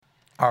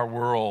Our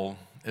world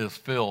is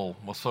filled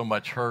with so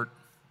much hurt,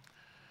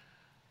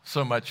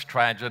 so much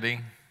tragedy.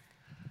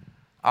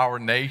 Our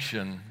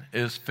nation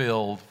is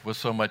filled with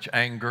so much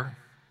anger.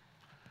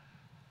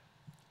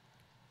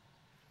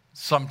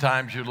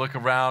 Sometimes you look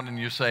around and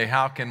you say,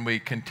 how can we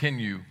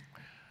continue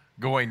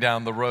going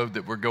down the road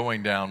that we're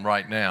going down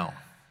right now?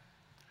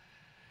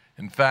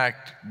 In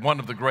fact, one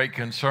of the great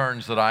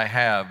concerns that I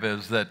have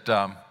is that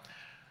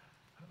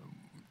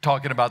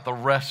talking about the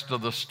rest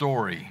of the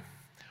story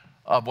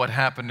of what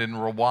happened in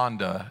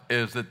Rwanda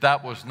is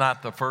that was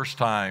not the first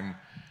time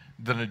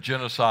that a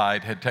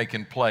genocide had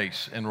taken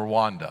place in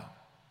Rwanda.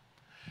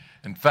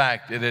 In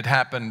fact, it had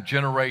happened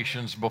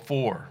generations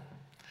before.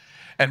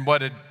 And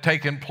what had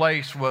taken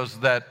place was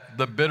that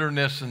the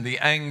bitterness and the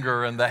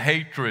anger and the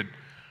hatred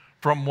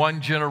from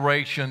one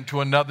generation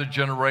to another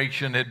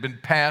generation had been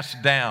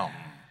passed down.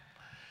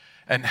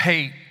 And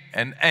hate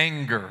and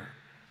anger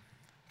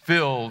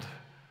filled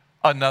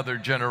another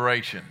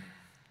generation.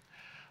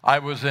 I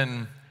was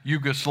in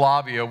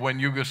Yugoslavia when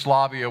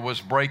Yugoslavia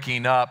was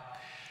breaking up,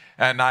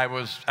 and I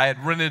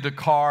had rented a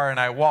car, and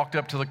I walked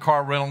up to the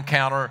car rental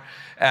counter,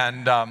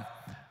 and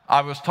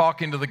I was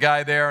talking to the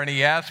guy there, and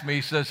he asked me,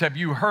 he says, have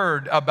you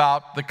heard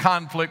about the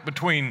conflict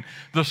between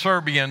the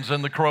Serbians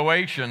and the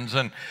Croatians?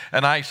 And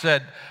I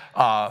said,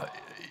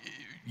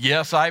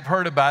 yes, I've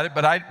heard about it,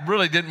 but I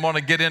really didn't want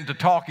to get into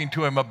talking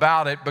to him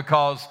about it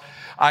because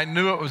I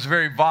knew it was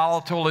very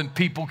volatile and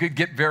people could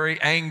get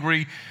very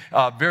angry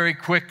very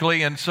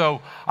quickly. And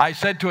so I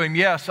said to him,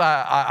 yes,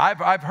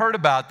 I've heard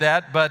about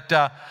that, but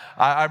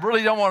I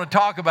really don't want to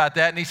talk about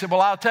that. And he said, well,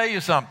 I'll tell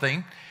you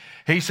something.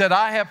 He said,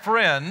 I have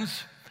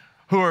friends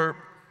who are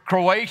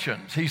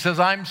Croatians. He says,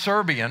 I'm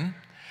Serbian.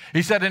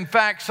 He said, in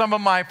fact, some of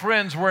my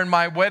friends were in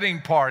my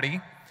wedding party.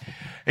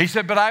 He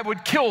said, but I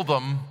would kill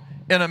them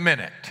in a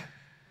minute.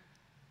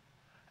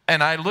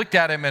 And I looked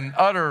at him in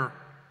utter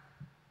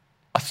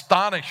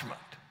astonishment.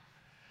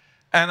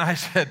 And I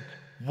said,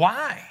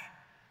 why?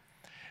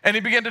 And he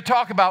began to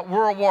talk about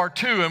World War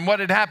II and what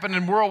had happened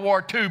in World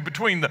War II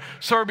between the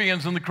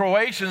Serbians and the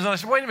Croatians. And I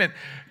said, wait a minute,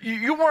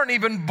 you weren't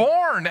even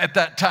born at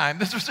that time.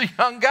 This was a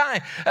young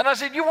guy. And I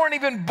said, you weren't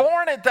even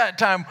born at that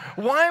time.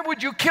 Why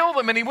would you kill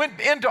them? And he went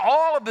into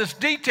all of this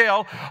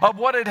detail of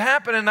what had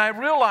happened. And I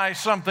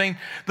realized something,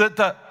 that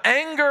the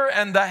anger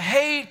and the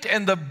hate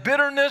and the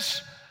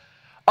bitterness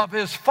of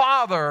his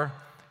father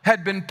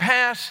had been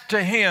passed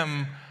to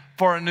him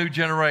for a new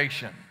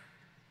generation.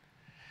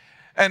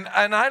 And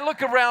I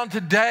look around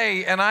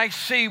today and I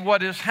see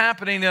what is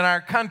happening in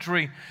our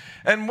country,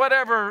 and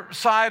whatever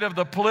side of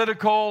the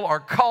political or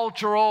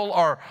cultural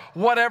or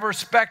whatever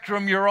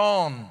spectrum you're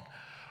on,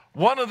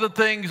 one of the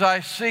things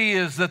I see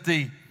is that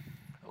the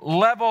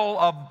level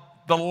of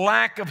the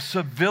lack of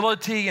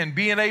civility and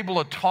being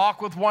able to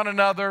talk with one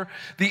another,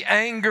 the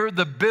anger,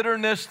 the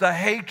bitterness, the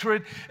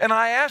hatred. And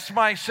I asked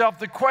myself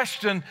the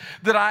question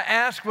that I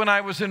asked when I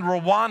was in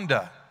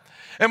Rwanda.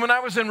 And when I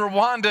was in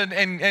Rwanda,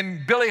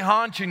 and Billy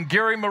Hunch and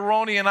Gary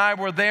Maroney and I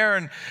were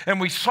there,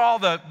 and we saw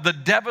the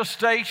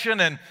devastation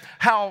and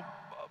how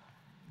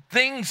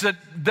things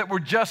that were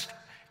just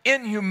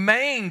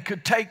inhumane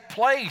could take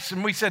place.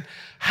 And we said,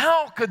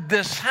 how could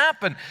this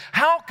happen?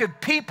 How could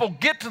people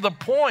get to the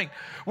point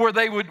where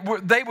they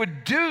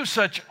would do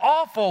such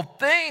awful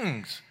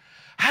things?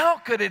 How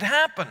could it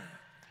happen?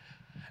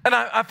 And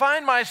I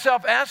find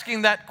myself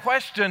asking that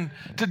question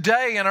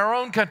today in our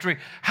own country.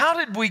 How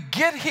did we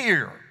get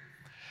here?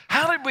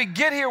 How did we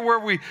get here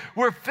where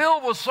we're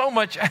filled with so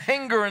much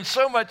anger and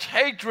so much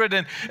hatred,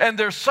 and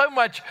there's so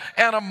much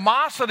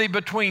animosity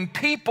between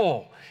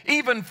people,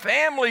 even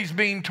families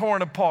being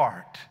torn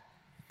apart?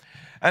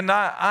 And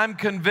I'm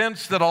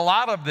convinced that a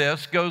lot of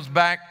this goes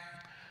back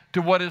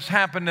to what has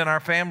happened in our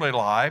family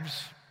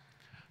lives.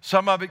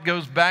 Some of it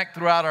goes back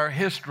throughout our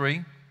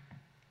history,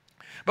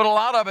 but a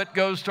lot of it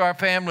goes to our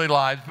family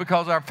lives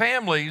because our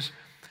families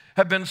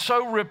have been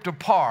so ripped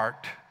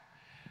apart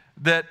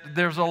that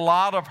there's a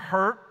lot of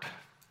hurt,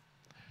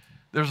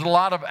 there's a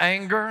lot of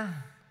anger,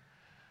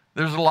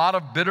 there's a lot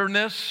of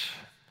bitterness.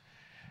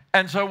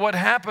 And so what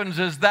happens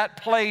is that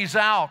plays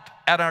out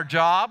at our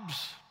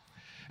jobs,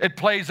 it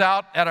plays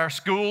out at our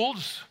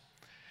schools,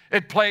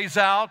 it plays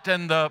out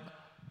in the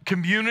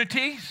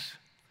communities,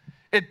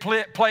 it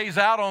plays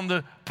out on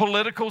the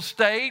political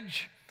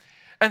stage.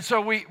 And so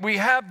we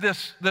have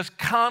this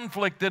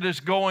conflict that is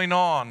going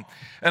on.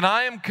 And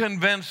I am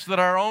convinced that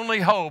our only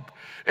hope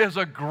is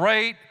a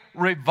great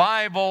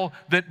revival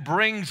that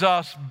brings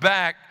us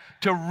back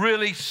to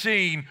really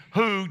seeing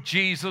who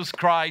Jesus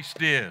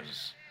Christ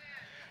is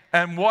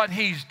and what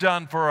He's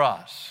done for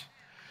us.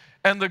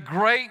 And the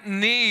great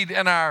need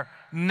in our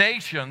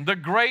nation, the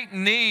great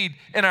need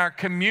in our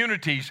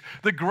communities,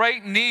 the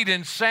great need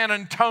in San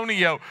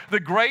Antonio, the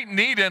great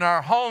need in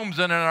our homes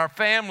and in our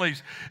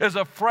families is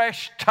a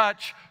fresh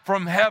touch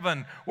from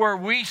heaven where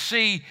we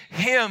see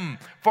Him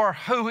for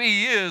who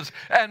He is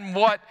and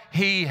what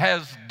He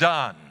has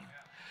done.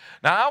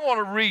 Now, I want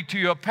to read to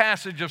you a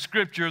passage of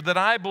Scripture that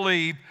I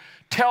believe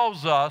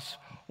tells us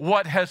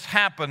what has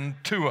happened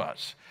to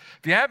us.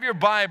 If you have your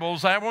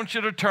Bibles, I want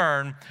you to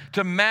turn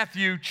to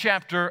Matthew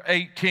chapter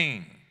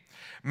 18.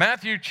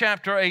 Matthew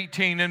chapter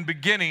 18 and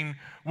beginning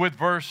with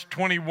verse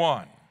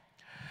 21.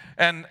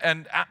 And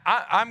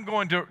I'm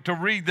going to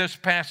read this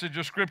passage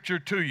of Scripture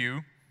to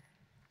you.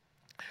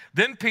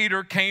 Then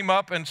Peter came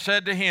up and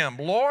said to him,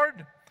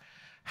 Lord,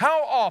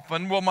 how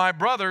often will my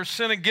brother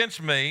sin against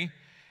me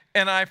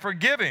and I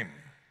forgive him?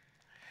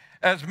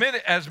 As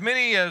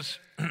many as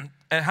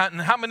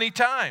and how many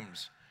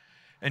times?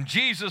 And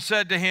Jesus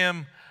said to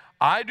him,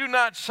 I do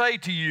not say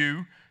to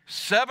you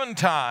 7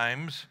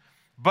 times,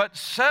 but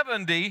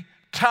 70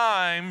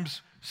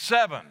 times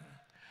 7.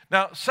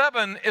 Now,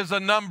 7 is a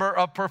number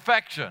of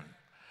perfection.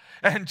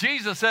 And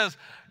Jesus says,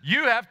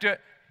 you have to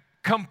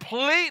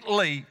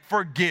completely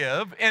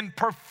forgive, in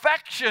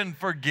perfection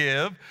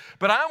forgive.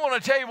 But I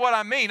want to tell you what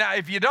I mean. Now,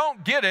 if you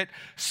don't get it,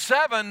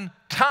 7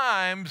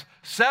 times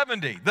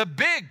 70, the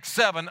big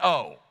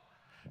 7-0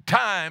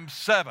 times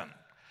 7.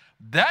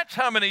 That's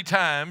how many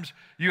times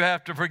you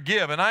have to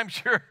forgive. And I'm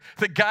sure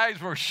the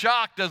guys were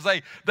shocked as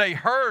they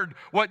heard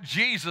what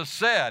Jesus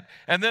said.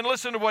 And then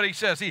listen to what he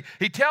says.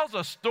 He tells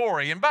a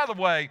story. And by the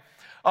way,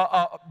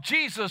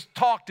 Jesus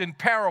talked in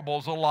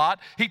parables a lot.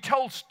 He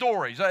told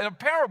stories. A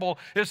parable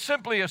is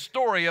simply a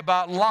story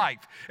about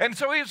life. And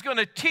so he's going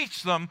to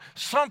teach them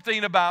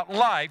something about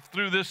life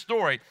through this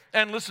story.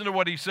 And listen to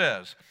what he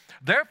says.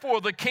 Therefore,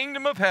 the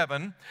kingdom of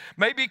heaven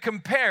may be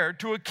compared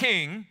to a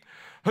king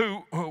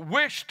who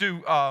wished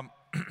to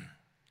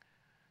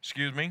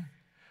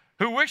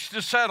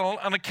settle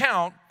an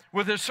account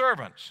with his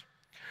servants.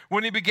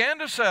 When he began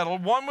to settle,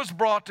 one was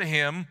brought to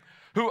him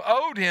who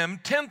owed him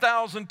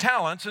 10,000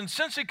 talents, and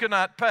since he could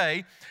not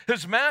pay,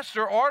 his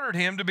master ordered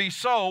him to be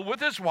sold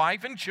with his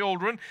wife and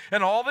children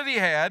and all that he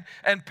had,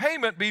 and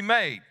payment be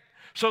made.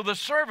 So the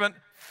servant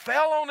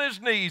fell on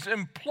his knees,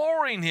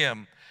 imploring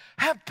him,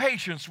 have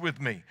patience with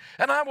me,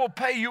 and I will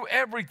pay you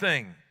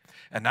everything.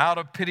 And out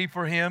of pity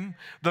for him,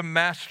 the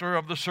master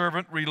of the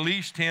servant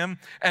released him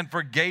and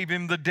forgave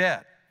him the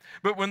debt.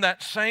 But when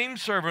that same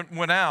servant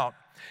went out,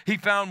 he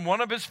found one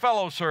of his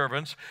fellow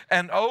servants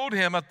and owed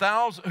him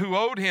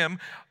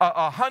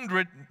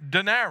 100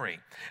 denarii,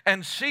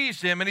 and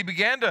seized him, and he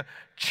began to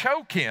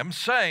choke him,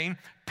 saying,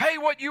 pay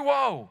what you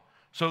owe.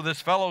 So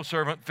this fellow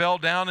servant fell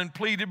down and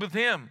pleaded with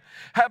him,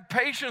 have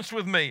patience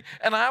with me,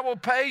 and I will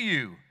pay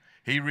you.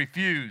 He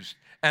refused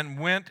and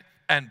went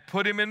and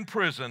put him in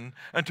prison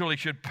until he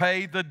should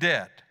pay the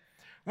debt.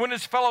 When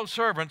his fellow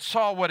servants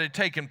saw what had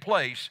taken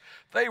place,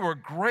 they were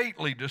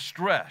greatly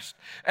distressed,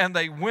 and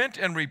they went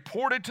and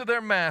reported to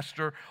their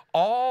master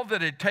all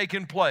that had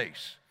taken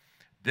place.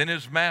 Then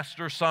his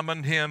master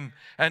summoned him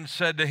and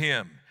said to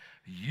him,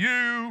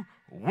 you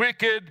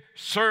wicked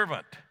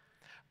servant,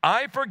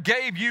 I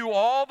forgave you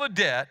all the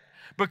debt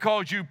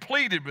because you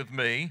pleaded with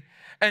me.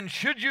 And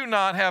should you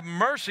not have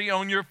mercy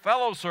on your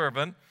fellow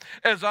servant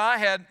as I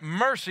had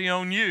mercy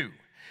on you?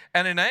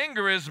 And in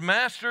anger his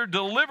master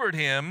delivered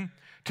him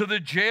to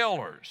the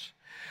jailers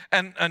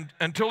and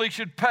until he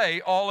should pay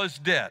all his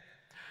debt.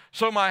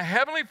 So my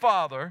heavenly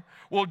Father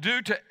will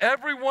do to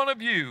every one of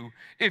you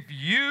if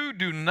you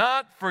do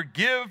not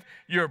forgive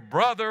your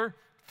brother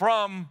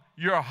from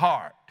your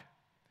heart.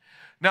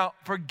 Now,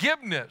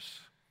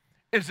 forgiveness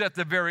is at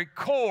the very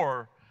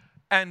core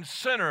and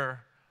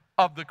center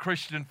of the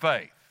Christian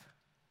faith.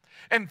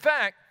 In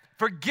fact,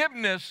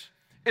 forgiveness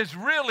is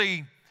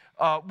really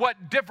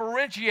what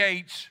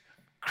differentiates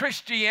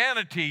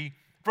Christianity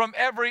from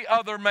every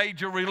other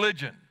major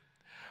religion,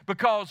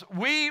 because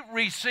we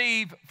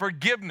receive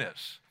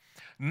forgiveness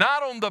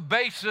not on the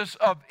basis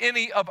of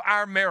any of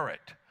our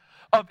merit,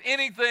 of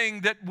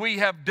anything that we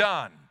have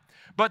done,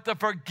 but the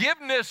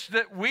forgiveness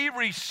that we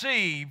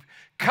receive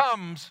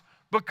comes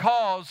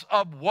because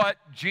of what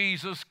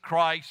Jesus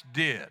Christ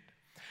did.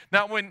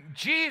 Now, when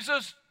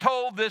Jesus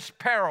told this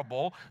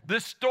parable,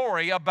 this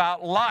story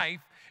about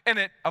life, and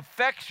it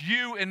affects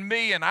you and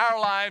me and our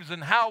lives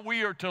and how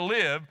we are to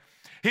live,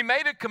 he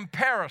made a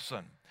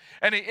comparison.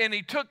 And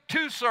he took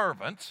 2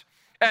 servants,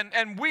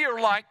 and we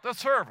are like the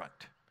servant.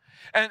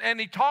 And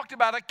he talked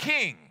about a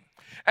king.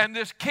 And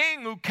this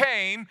king who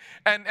came,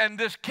 and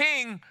this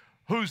king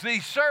whose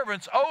these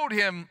servants owed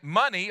him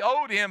money,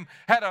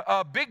 had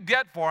a big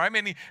debt for him,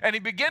 and he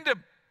began to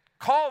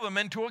call them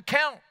into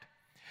account.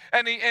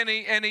 And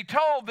he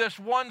told this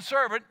one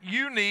servant,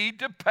 you need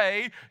to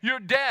pay your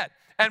debt.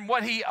 And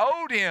what he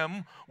owed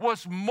him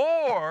was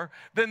more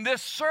than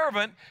this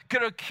servant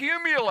could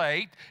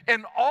accumulate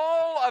in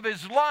all of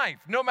his life.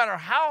 No matter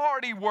how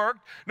hard he worked,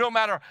 no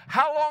matter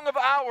how long of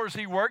hours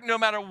he worked, no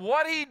matter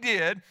what he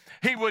did,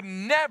 he would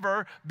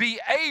never be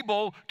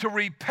able to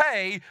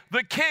repay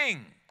the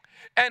king.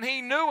 And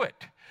he knew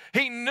it.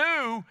 He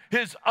knew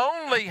his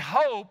only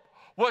hope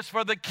was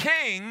for the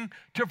king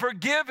to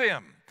forgive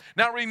him.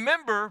 Now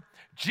remember,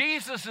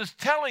 Jesus is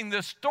telling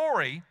this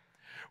story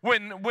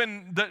when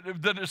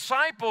the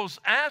disciples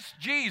asked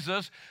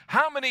Jesus,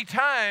 how many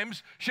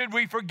times should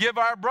we forgive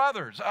our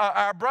brothers,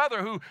 our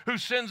brother who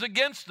sins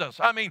against us?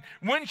 I mean,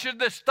 when should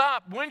this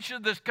stop? When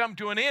should this come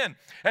to an end?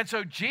 And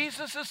so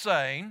Jesus is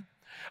saying,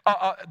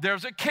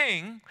 There's a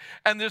king,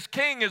 and this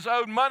king is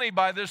owed money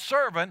by this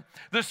servant.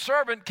 This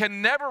servant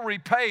can never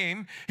repay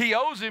him. He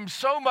owes him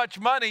so much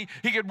money,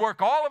 he could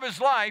work all of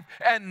his life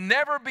and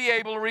never be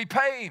able to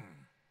repay him.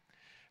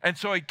 And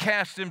so he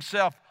casts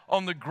himself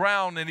on the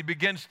ground, and he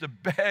begins to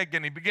beg,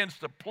 and he begins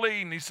to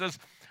plead, and he says,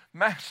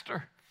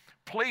 Master,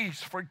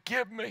 please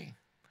forgive me.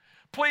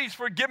 Please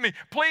forgive me.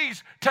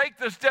 Please take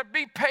this step.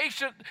 Be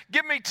patient.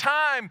 Give me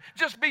time.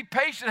 Just be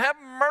patient. Have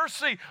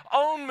mercy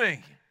on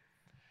me.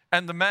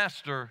 And the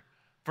master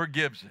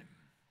forgives him.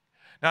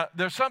 Now,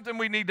 there's something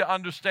we need to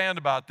understand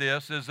about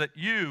this, is that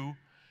you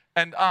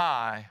and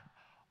I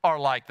are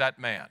like that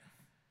man.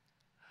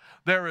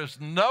 There is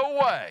no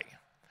way,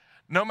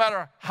 no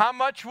matter how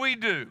much we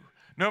do,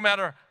 no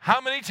matter how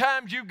many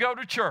times you go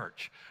to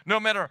church, no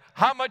matter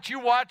how much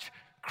you watch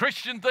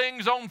Christian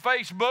things on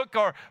Facebook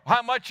or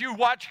how much you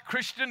watch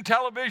Christian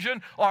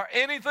television or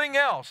anything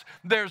else,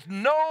 there's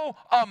no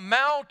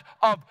amount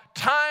of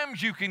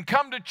times you can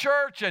come to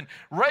church and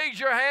raise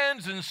your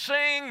hands and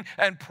sing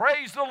and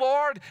praise the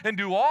Lord and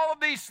do all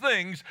of these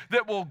things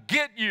that will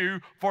get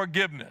you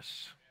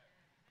forgiveness.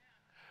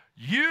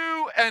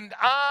 You and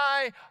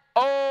I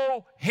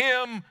owe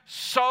him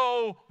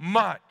so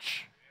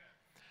much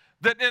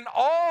that in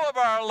all of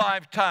our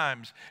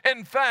lifetimes,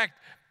 in fact,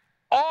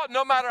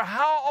 no matter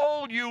how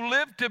old you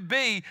live to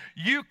be,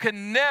 you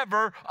can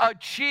never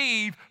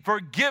achieve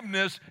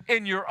forgiveness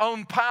in your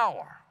own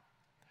power.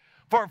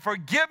 For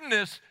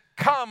forgiveness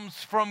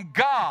comes from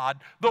God,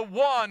 the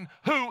one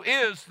who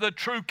is the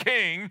true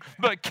King,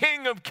 the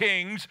King of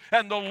Kings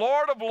and the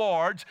Lord of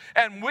Lords,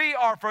 and we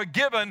are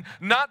forgiven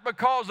not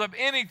because of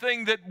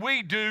anything that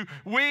we do.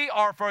 We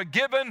are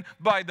forgiven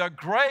by the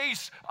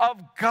grace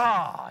of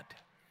God.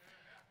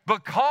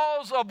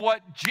 Because of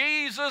what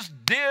Jesus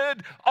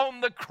did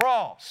on the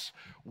cross,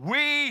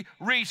 we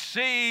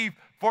receive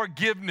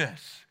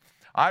forgiveness.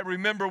 I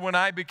remember when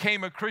I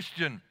became a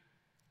Christian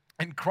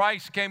and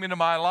Christ came into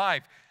my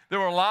life, there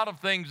were a lot of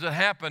things that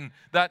happened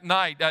that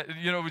night.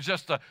 It was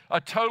just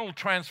a total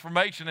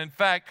transformation. In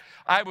fact,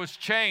 I was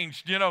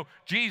changed.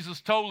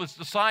 Jesus told his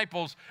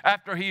disciples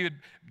after he had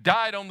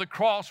died on the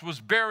cross,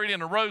 was buried,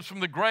 and arose from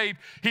the grave,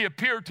 he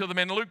appeared to them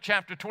in Luke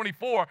chapter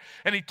 24,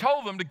 and he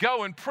told them to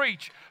go and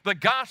preach the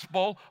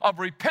gospel of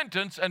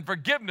repentance and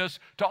forgiveness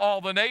to all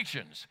the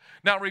nations.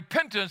 Now,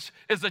 repentance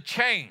is a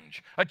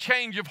change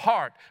of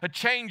heart, a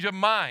change of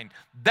mind.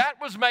 That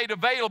was made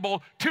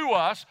available to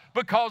us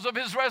because of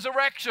his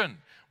resurrection.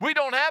 We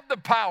don't have the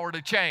power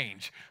to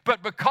change,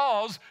 but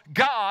because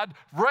God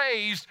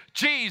raised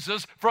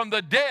Jesus from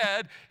the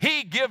dead,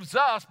 he gives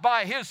us,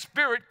 by his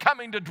Spirit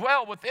coming to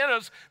dwell within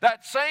us,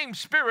 that same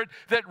Spirit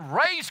that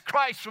raised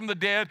Christ from the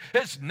dead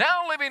is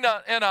now living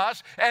in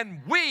us,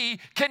 and we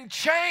can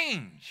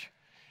change.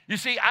 You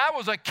see, I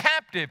was a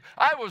captive.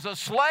 I was a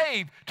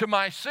slave to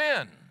my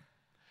sin.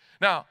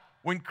 Now,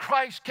 when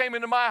Christ came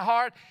into my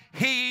heart,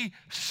 he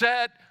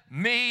set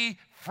me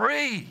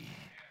free.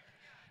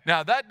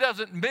 Now, that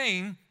doesn't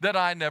mean that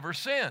I never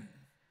sin,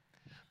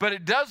 but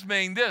it does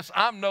mean this: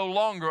 I'm no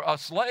longer a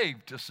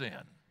slave to sin.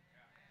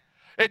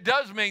 It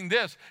does mean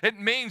this: it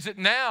means that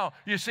now,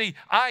 you see,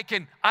 I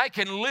can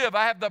live.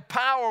 I have the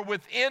power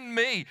within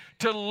me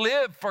to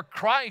live for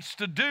Christ,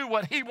 to do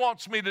what he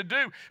wants me to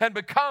do and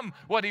become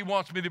what he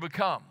wants me to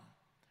become.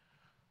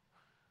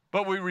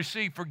 But we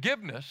receive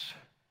forgiveness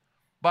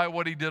by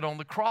what he did on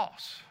the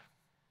cross.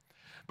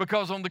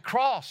 Because on the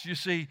cross, you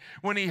see,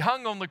 when he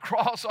hung on the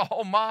cross,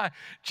 oh my,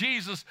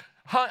 Jesus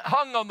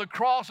hung on the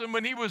cross, and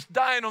when he was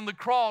dying on the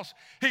cross,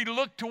 he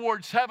looked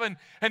towards heaven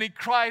and he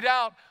cried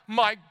out,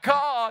 my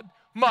God,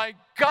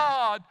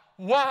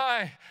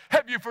 why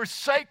have you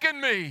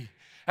forsaken me?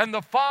 And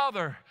the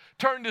Father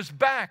turned his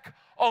back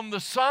on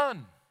the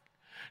Son.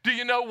 Do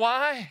you know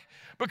why?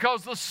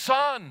 Because the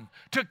Son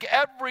took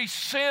every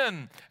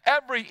sin,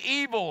 every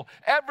evil,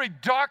 every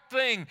dark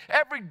thing,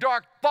 every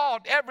dark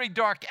thought, every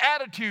dark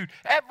attitude,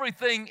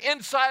 everything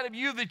inside of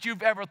you that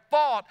you've ever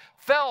thought,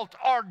 felt,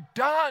 or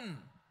done.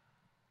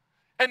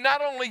 And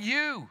not only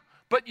you,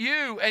 but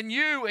you and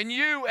you and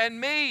you and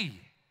me.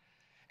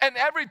 And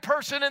every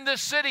person in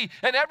this city,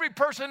 and every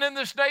person in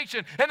this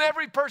nation, and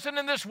every person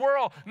in this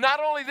world, not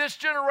only this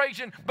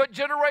generation, but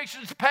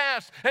generations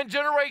past and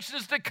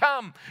generations to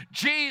come.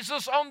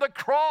 Jesus on the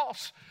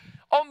cross,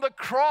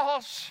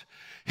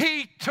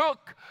 he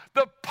took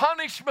the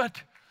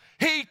punishment.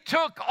 He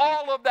took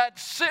all of that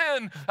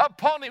sin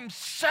upon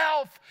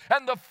himself,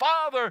 and the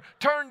Father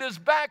turned his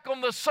back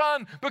on the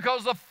Son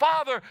because the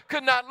Father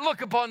could not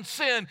look upon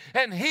sin,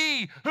 and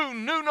he who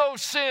knew no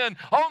sin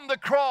on the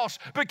cross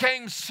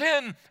became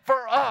sin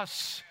for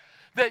us,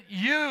 that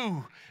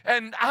you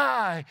and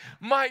I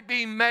might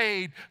be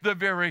made the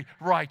very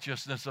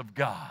righteousness of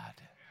God.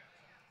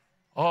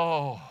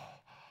 Oh,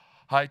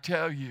 I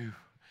tell you,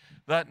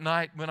 that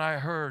night when I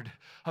heard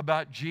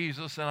about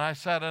Jesus, and I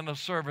sat in a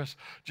service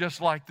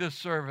just like this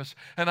service,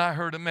 and I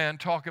heard a man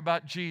talk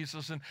about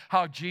Jesus and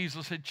how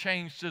Jesus had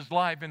changed his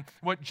life and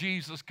what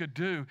Jesus could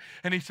do.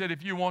 And he said,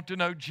 if you want to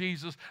know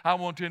Jesus, I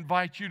want to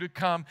invite you to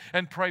come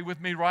and pray with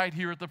me right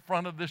here at the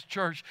front of this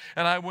church.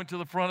 And I went to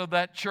the front of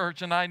that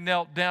church, and I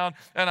knelt down,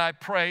 and I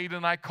prayed,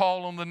 and I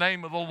called on the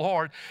name of the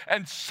Lord,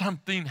 and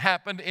something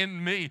happened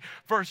in me.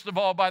 First of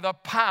all, by the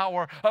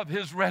power of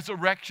his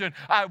resurrection,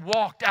 I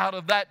walked out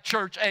of that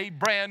church a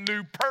brand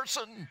new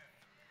person.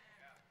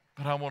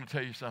 But I want to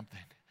tell you something.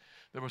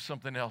 There was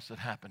something else that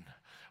happened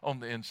on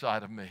the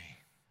inside of me.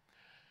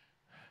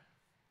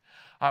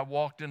 I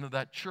walked into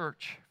that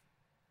church,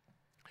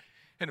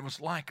 and it was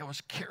like I was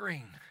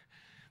carrying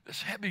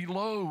this heavy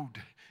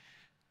load.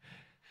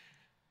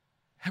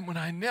 And when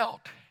I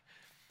knelt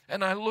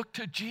and I looked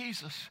to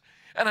Jesus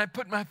and I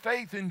put my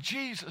faith in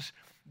Jesus,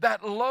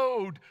 that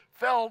load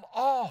fell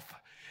off.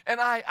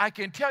 And I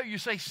can tell you,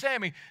 say,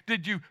 Sammy,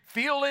 did you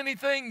feel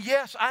anything?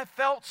 Yes, I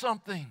felt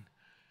something.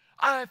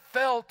 I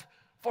felt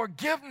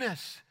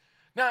forgiveness.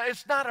 Now,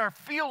 it's not our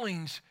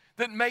feelings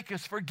that make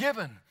us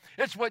forgiven.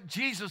 It's what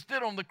Jesus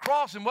did on the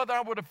cross, and whether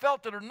I would have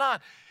felt it or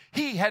not,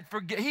 He had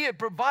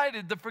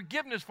provided the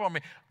forgiveness for me.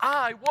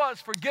 I was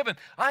forgiven.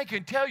 I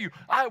can tell you,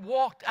 I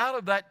walked out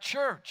of that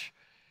church.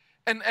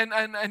 And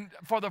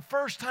for the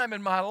first time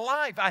in my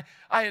life, I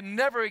had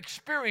never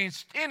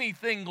experienced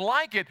anything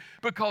like it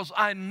because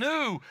I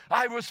knew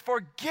I was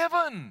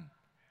forgiven.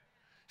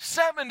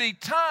 70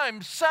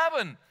 times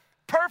 7.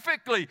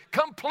 Perfectly,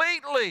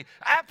 completely,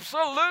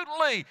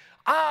 absolutely.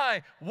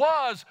 I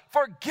was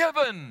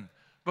forgiven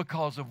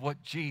because of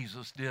what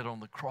Jesus did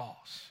on the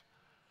cross.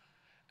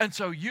 And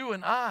so you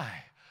and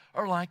I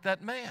are like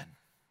that man.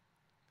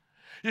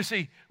 You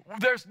see,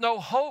 there's no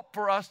hope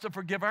for us to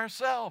forgive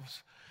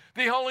ourselves.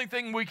 The only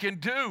thing we can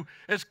do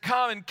is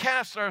come and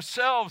cast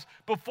ourselves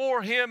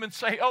before Him and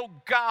say, oh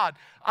God,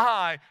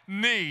 I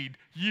need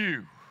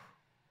you.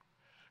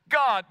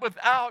 God,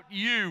 without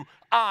you,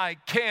 I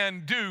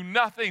can do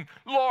nothing.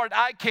 Lord,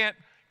 I can't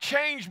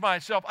change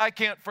myself. I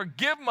can't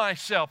forgive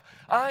myself.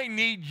 I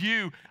need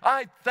you.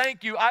 I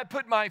thank you. I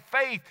put my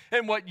faith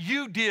in what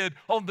you did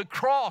on the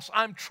cross.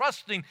 I'm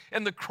trusting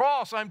in the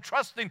cross. I'm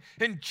trusting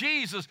in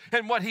Jesus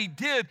and what He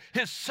did,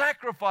 His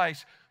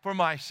sacrifice for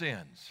my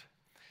sins.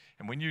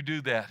 And when you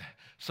do that,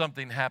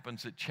 something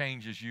happens that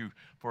changes you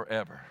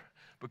forever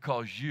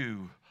because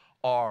you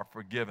are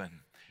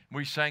forgiven.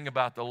 We sang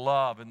about the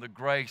love and the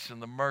grace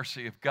and the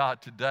mercy of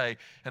God today.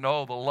 And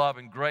oh, the love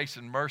and grace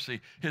and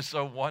mercy is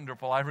so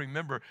wonderful. I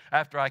remember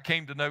after I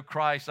came to know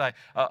Christ,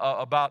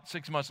 about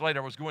 6 months later,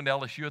 I was going to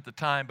LSU at the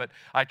time, but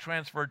I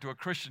transferred to a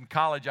Christian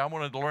college. I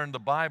wanted to learn the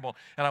Bible,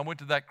 and I went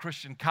to that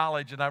Christian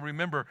college. And I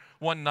remember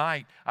one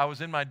night I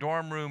was in my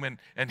dorm room, and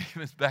it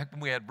was back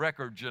when we had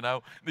records, you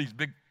know, these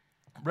big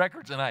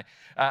records. And I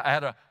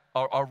had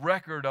a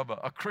record of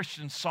a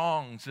Christian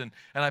songs, and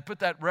I put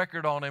that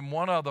record on, and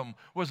one of them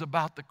was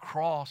about the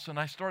cross, and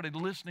I started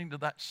listening to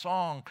that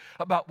song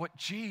about what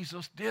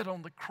Jesus did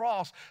on the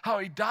cross, how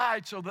He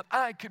died so that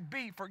I could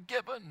be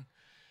forgiven.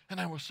 And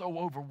I was so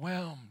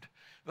overwhelmed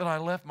that I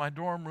left my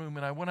dorm room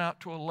and I went out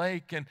to a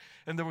lake, and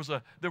there was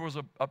a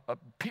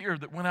pier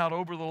that went out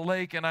over the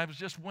lake, and I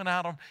went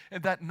out on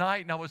that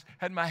night, and I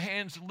had my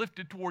hands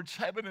lifted towards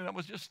heaven, and I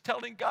was just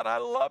telling God, I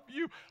love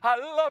you. I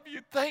love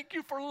you. Thank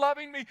you for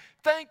loving me.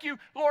 Thank you,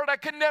 Lord. I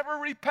can never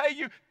repay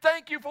you.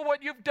 Thank you for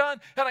what you've done.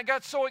 And I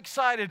got so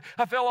excited,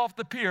 I fell off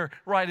the pier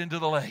right into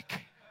the lake.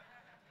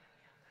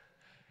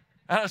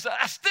 And I said,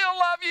 I still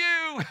love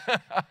you.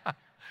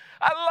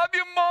 I love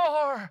you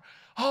more.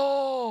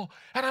 Oh,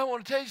 and I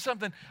want to tell you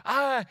something.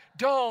 I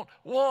don't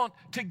want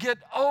to get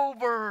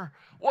over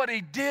what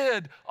He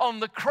did on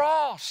the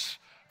cross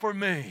for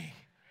me.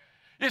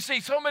 You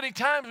see, so many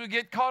times we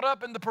get caught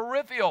up in the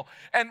peripheral,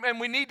 and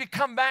we need to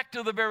come back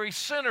to the very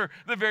center,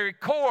 the very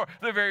core,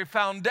 the very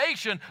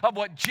foundation of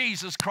what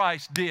Jesus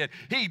Christ did.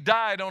 He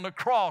died on a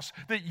cross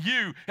that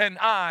you and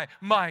I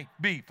might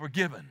be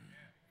forgiven.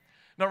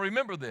 Now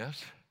remember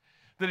this,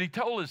 that He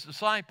told His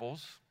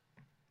disciples,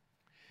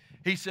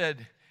 He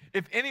said,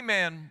 if any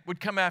man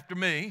would come after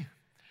me,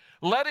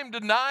 let him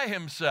deny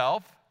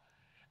himself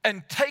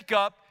and take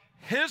up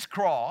his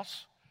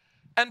cross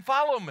and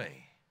follow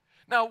me.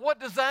 Now, what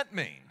does that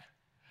mean?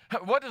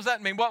 What does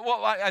that mean?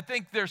 Well, I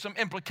think there's some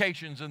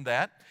implications in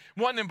that.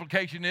 One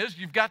implication is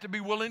you've got to be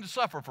willing to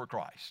suffer for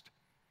Christ.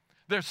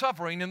 There's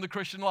suffering in the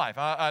Christian life.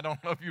 I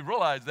don't know if you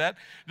realize that.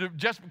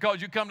 Just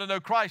because you come to know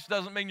Christ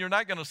doesn't mean you're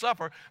not going to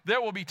suffer.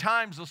 There will be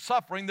times of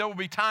suffering. There will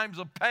be times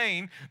of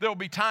pain. There will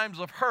be times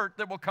of hurt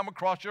that will come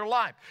across your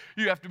life.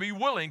 You have to be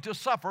willing to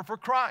suffer for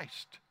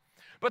Christ.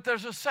 But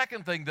there's a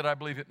second thing that I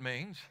believe it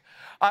means.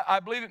 I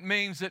believe it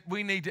means that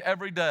we need to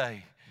every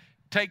day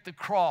take the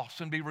cross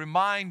and be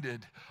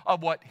reminded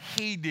of what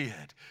He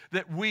did,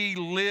 that we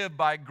live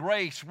by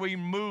grace, we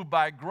move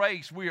by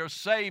grace, we are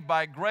saved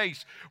by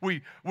grace,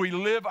 we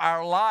live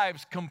our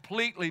lives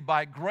completely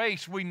by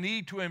grace. We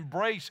need to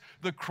embrace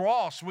the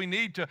cross. We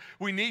need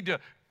to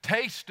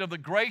taste of the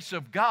grace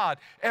of God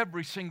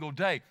every single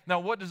day. Now,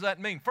 what does that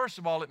mean? First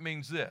of all, it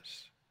means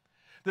this,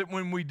 that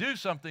when we do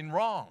something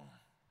wrong,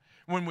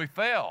 when we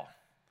fail,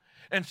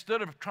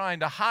 instead of trying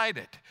to hide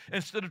it,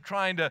 instead of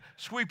trying to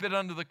sweep it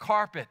under the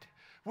carpet,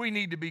 we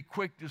need to be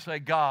quick to say,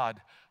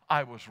 God,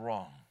 I was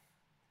wrong.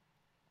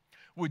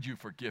 Would you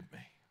forgive me?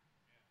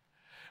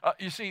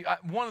 You see,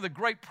 one of the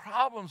great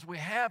problems we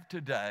have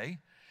today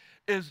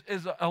is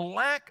a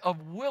lack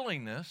of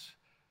willingness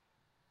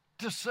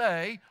to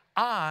say,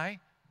 I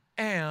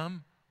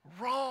am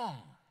wrong.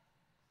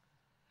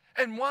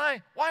 And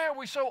why are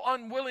we so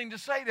unwilling to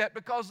say that?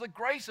 Because the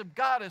grace of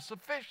God is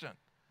sufficient.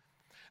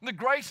 The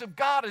grace of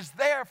God is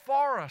there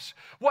for us.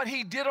 What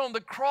He did on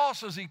the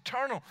cross is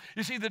eternal.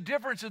 You see, the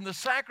difference in the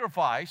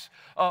sacrifice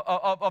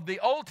of the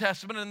Old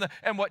Testament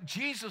and what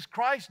Jesus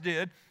Christ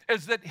did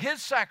is that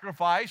His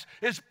sacrifice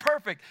is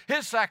perfect.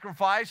 His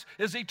sacrifice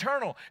is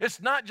eternal.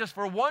 It's not just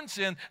for one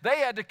sin. They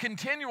had to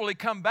continually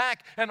come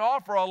back and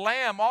offer a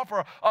lamb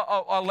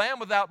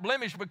without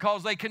blemish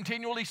because they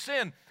continually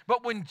sinned.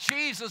 But when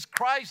Jesus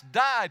Christ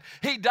died,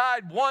 He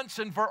died once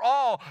and for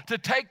all to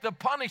take the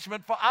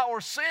punishment for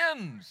our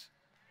sins.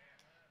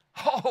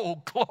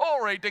 Oh,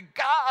 glory to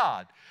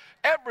God.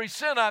 Every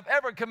sin I've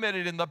ever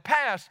committed in the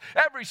past,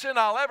 every sin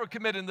I'll ever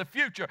commit in the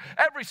future,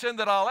 every sin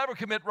that I'll ever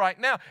commit right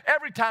now,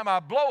 every time I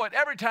blow it,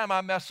 every time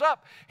I mess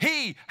up,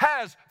 He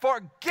has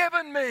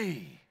forgiven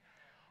me.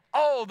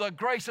 Oh, the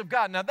grace of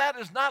God. Now, that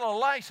is not a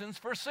license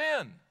for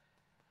sin.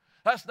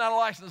 That's not a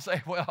license to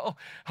say, well,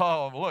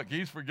 oh, look,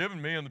 He's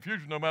forgiven me in the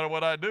future. No matter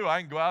what I do,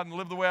 I can go out and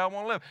live the way I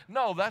want to live.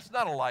 No, that's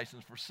not a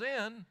license for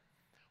sin.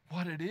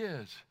 What it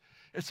is,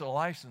 it's a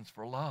license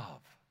for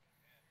love.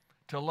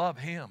 To love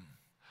Him.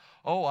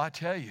 Oh, I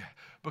tell you,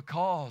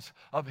 because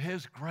of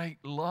His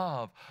great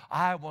love,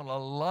 I want to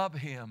love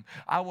Him.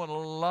 I want to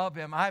love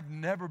Him. I've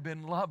never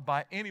been loved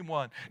by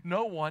anyone.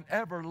 No one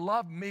ever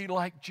loved me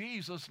like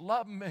Jesus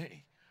loved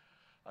me.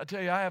 I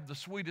tell you, I have the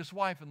sweetest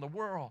wife in the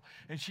world,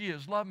 and she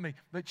has loved me,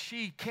 but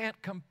she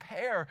can't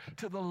compare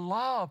to the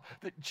love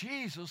that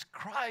Jesus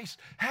Christ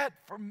had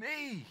for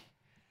me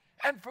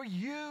and for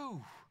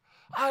you.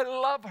 I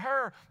love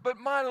her, but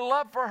my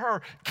love for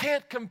her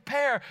can't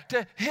compare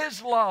to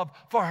His love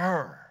for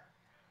her.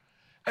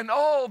 And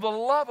oh, the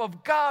love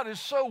of God is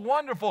so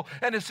wonderful,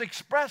 and it's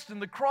expressed in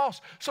the cross.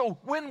 So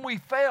when we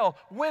fail,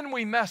 when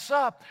we mess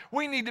up,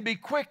 we need to be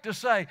quick to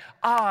say,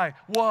 I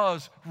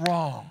was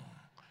wrong.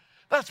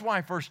 That's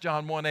why 1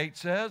 John 1:8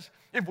 says,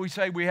 if we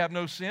say we have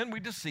no sin, we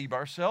deceive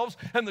ourselves,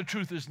 and the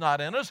truth is not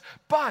in us.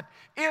 But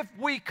if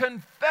we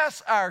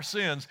confess our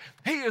sins,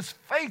 He is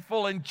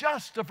faithful and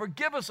just to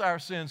forgive us our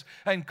sins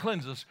and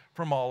cleanse us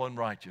from all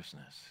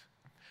unrighteousness.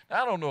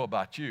 Now, I don't know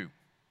about you,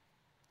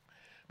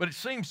 but it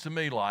seems to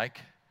me like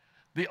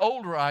the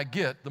older I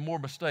get, the more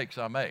mistakes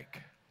I make.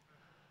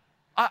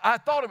 I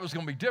thought it was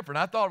going to be different.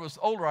 I thought it was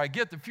the older I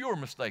get, the fewer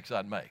mistakes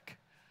I'd make.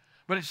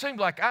 But it seems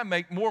like I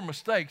make more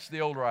mistakes the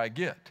older I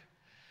get.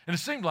 And it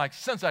seemed like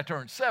since I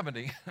turned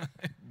 70,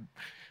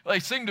 they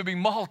seem to be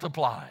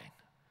multiplying.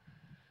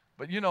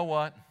 But you know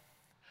what?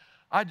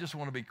 I just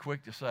want to be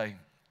quick to say,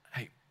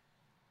 hey,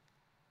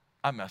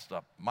 I messed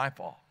up. My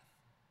fault.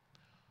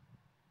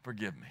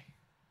 Forgive me.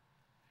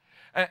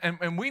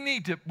 And we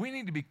need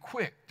to be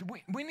quick.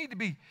 We need to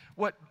be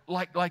what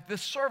like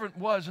this servant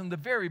was in the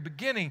very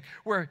beginning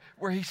where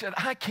he said,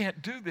 I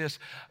can't do this.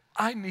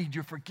 I need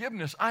your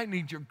forgiveness. I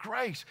need your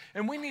grace.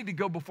 And we need to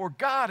go before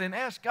God and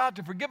ask God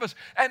to forgive us.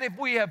 And if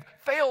we have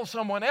failed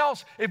someone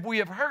else, if we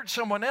have hurt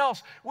someone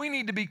else, we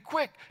need to be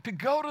quick to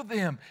go to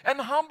them and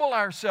humble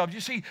ourselves. You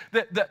see,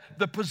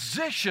 the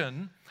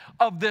position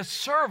of this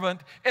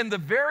servant in the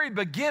very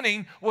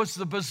beginning was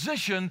the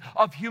position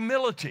of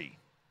humility.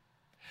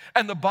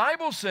 And the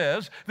Bible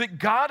says that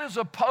God is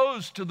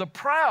opposed to the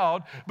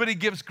proud, but He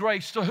gives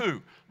grace to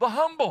who? The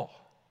humble.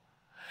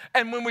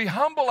 And when we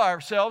humble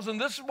ourselves, and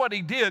this is what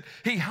He did,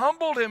 He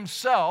humbled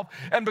Himself,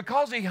 and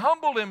because He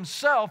humbled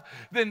Himself,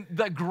 then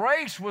the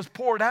grace was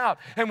poured out.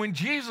 And when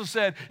Jesus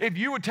said, if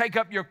you would take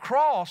up your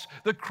cross,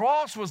 the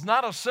cross was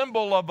not a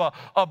symbol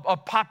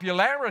of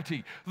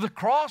popularity. The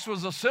cross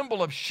was a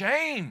symbol of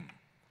shame.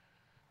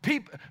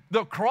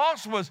 The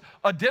cross was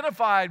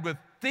identified with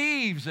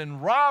thieves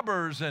and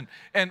robbers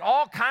and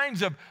all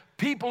kinds of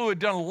people who had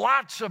done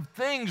lots of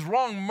things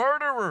wrong,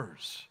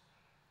 murderers.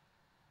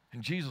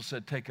 And Jesus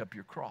said, take up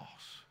your cross.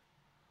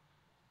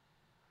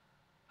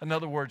 In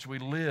other words, we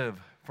live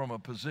from a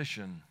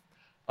position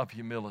of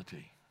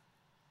humility.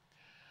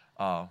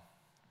 I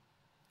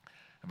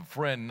have a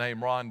friend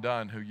named Ron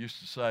Dunn who used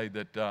to say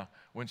that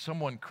when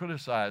someone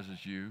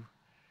criticizes you,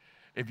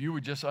 if you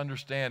would just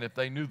understand, if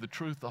they knew the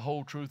truth, the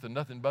whole truth, and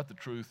nothing but the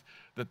truth,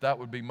 that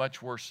would be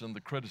much worse than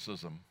the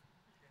criticism.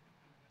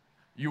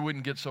 You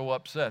wouldn't get so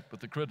upset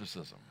with the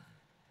criticism.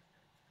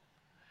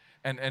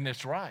 And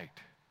it's right.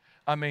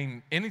 I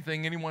mean,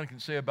 anything anyone can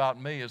say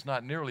about me is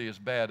not nearly as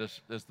bad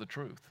as the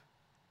truth.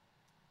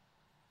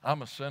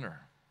 I'm a sinner.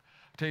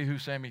 I'll tell you who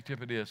Sammy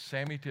Tippett is.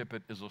 Sammy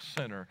Tippett is a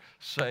sinner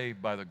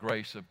saved by the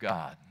grace of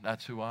God.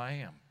 That's who I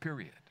am,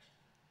 period.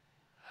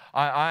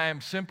 I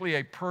am simply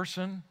a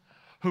person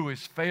who has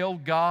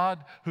failed God,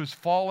 who's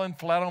fallen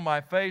flat on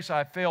my face.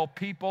 I fail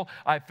people.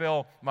 I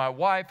fail my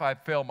wife. I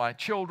fail my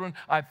children.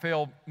 I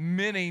failed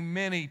many,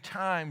 many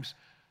times.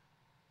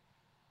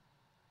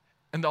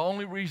 And the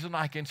only reason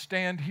I can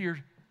stand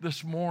here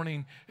this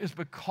morning is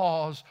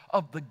because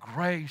of the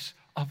grace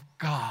of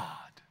God.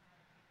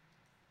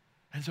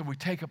 And so we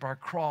take up our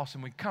cross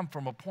and we come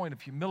from a point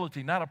of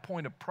humility, not a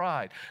point of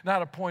pride,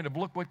 not a point of,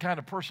 look what kind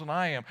of person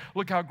I am.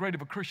 Look how great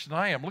of a Christian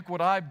I am. Look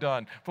what I've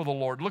done for the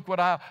Lord. Look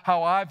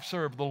how I've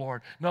served the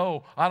Lord.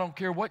 No, I don't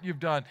care what you've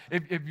done.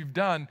 If you've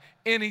done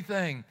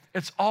anything,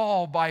 it's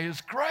all by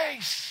His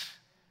grace.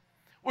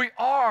 We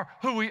are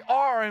who we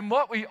are and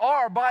what we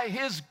are by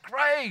His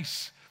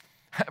grace.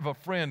 I have a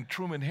friend,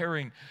 Truman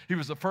Herring. He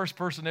was the first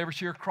person to ever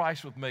share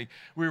Christ with me.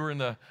 We were in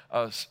the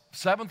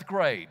 7th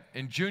grade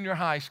in junior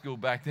high school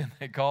back then,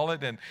 they call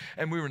it, and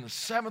we were in the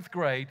 7th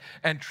grade,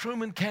 and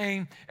Truman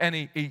came and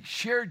he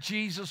shared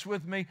Jesus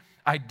with me.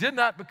 I did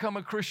not become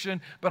a Christian,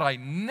 but I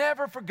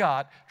never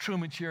forgot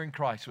Truman sharing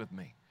Christ with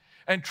me.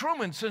 And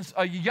Truman, since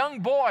a young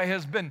boy,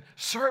 has been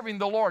serving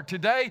the Lord.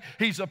 Today,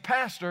 he's a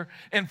pastor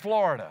in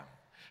Florida,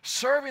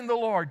 serving the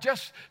Lord,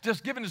 just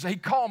giving his, he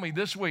called me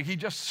this week, he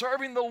just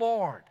serving the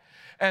Lord.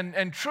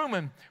 And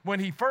Truman, when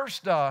he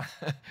first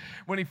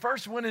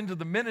went into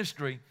the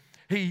ministry,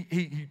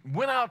 he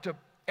went out to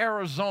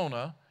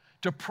Arizona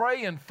to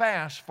pray and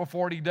fast for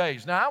 40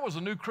 days. Now, I was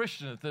a new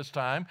Christian at this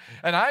time,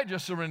 and I had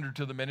just surrendered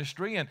to the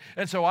ministry, and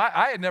so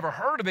I had never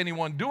heard of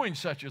anyone doing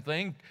such a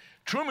thing.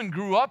 Truman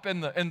grew up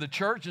in the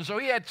church, and so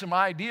he had some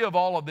idea of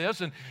all of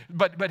this,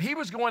 but he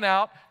was going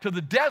out to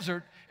the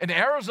desert in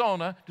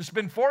Arizona to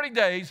spend 40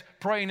 days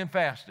praying and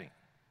fasting.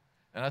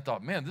 And I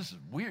thought, man, this is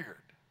weird.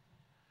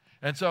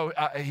 And so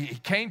he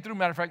came through.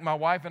 Matter of fact, my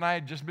wife and I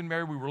had just been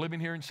married. We were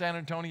living here in San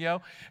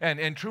Antonio.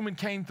 And Truman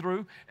came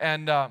through,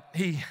 and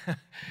he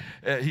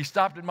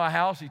stopped at my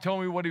house. He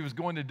told me what he was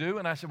going to do.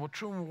 And I said, well,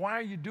 Truman, why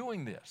are you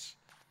doing this?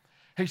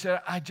 He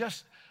said, I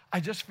just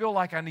feel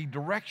like I need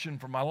direction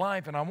for my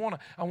life, and I want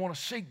to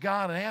seek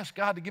God and ask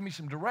God to give me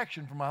some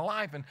direction for my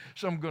life. And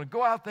so I'm going to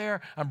go out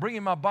there. I'm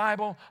bringing my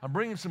Bible. I'm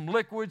bringing some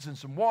liquids and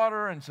some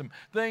water and some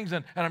things,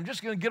 and I'm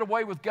just going to get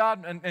away with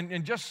God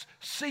and just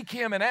seek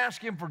Him and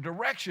ask Him for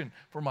direction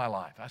for my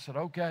life. I said,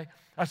 okay.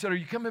 I said, are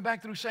you coming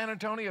back through San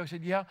Antonio? He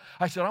said, yeah.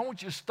 I said, I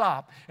want you to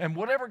stop, and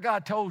whatever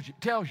God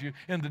tells you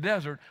in the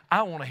desert,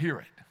 I want to hear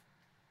it.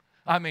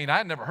 I mean,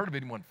 I'd never heard of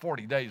anyone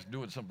 40 days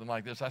doing something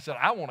like this. I said,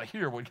 I want to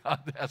hear what God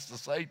has to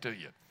say to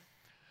you.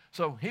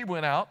 So he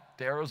went out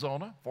to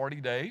Arizona, 40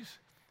 days.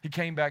 He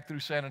came back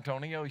through San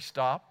Antonio. He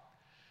stopped,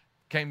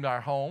 came to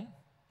our home.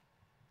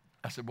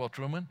 I said, well,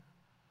 Truman,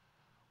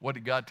 what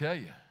did God tell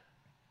you?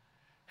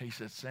 He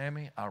said,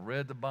 Sammy, I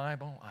read the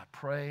Bible. I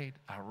prayed.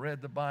 I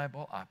read the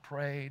Bible. I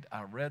prayed.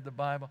 I read the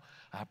Bible.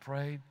 I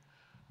prayed.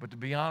 But to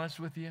be honest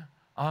with you,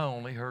 I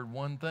only heard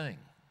one thing.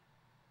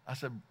 I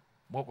said,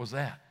 what was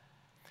that?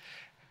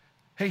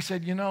 He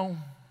said, you know,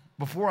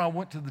 before I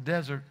went to the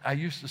desert, I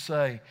used to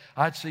say,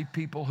 I'd see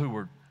people who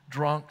were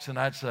drunks, and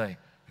I'd say,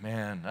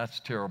 man, that's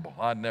terrible.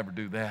 I'd never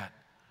do that.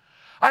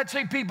 I'd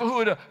see people who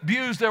would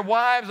abuse their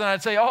wives, and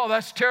I'd say, oh,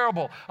 that's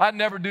terrible. I'd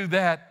never do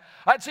that.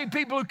 I'd see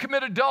people who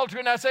commit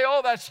adultery, and I'd say,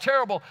 oh, that's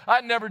terrible.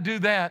 I'd never do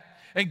that.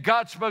 And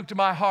God spoke to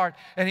my heart,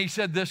 and He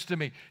said this to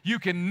me, you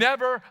can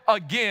never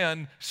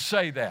again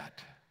say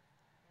that.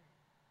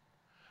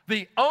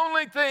 The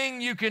only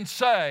thing you can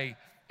say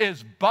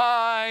is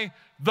by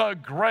the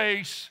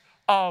grace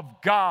of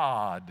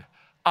God,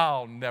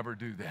 I'll never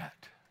do that.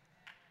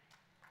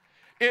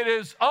 It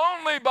is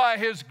only by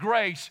His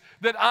grace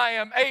that I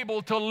am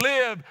able to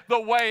live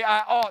the way I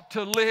ought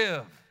to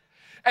live.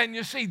 And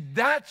you see,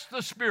 that's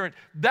the spirit,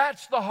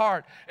 that's the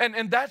heart.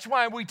 And that's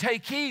why we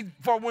take heed,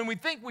 for when we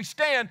think we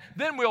stand,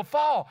 then we'll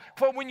fall.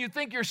 For when you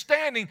think you're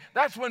standing,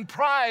 that's when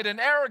pride and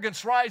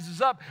arrogance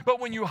rises up. But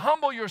when you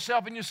humble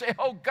yourself and you say,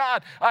 oh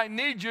God, I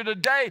need you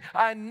today,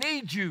 I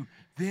need you,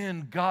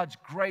 then God's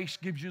grace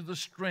gives you the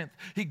strength.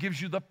 He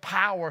gives you the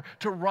power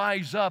to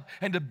rise up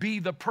and to be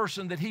the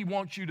person that He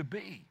wants you to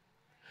be.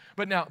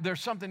 But now,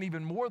 there's something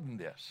even more than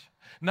this.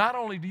 Not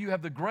only do you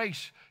have the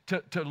grace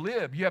to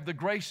live, you have the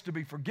grace to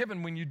be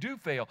forgiven when you do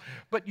fail,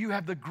 but you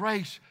have the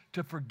grace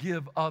to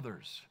forgive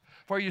others.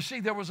 For you see,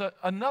 there was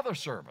another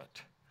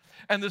servant.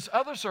 And this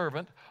other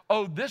servant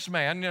owed this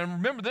man, and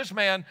remember this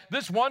man,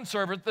 this one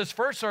servant, this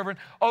first servant,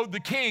 owed the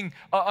king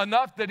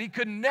enough that he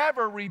could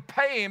never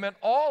repay him in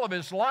all of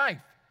his life.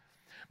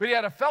 But he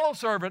had a fellow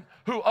servant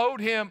who owed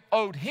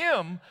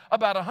him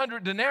about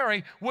 100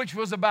 denarii, which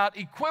was about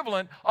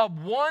equivalent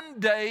of 1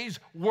 day's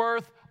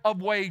worth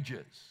of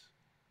wages.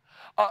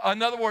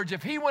 In other words,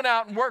 if he went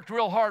out and worked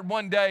real hard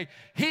one day,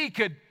 he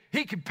could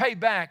pay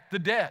back the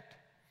debt.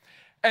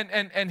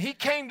 And he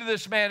came to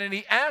this man and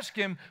he asked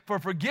him for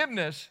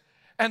forgiveness.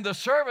 And the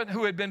servant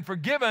who had been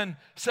forgiven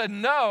said,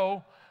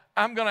 no,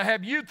 I'm going to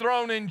have you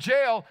thrown in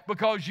jail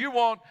because you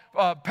won't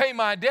pay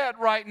my debt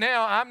right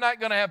now. I'm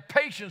not going to have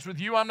patience with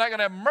you. I'm not going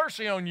to have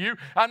mercy on you.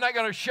 I'm not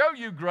going to show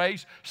you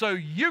grace, so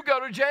you go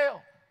to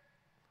jail.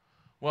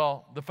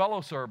 Well, the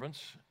fellow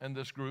servants in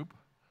this group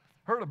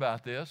heard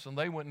about this, and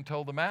they went and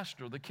told the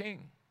master, the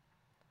king.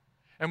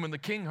 And when the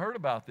king heard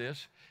about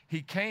this,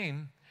 he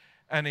came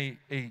and he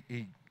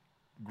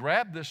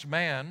grabbed this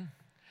man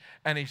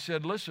and he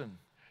said, listen,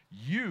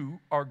 you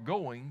are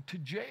going to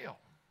jail.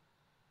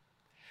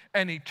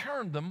 And he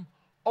turned them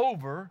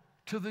over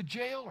to the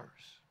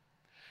jailers.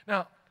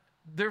 Now,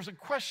 there's a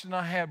question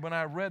I had when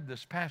I read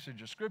this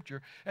passage of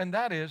Scripture, and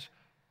that is,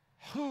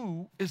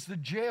 who is the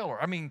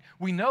jailer? I mean,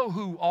 we know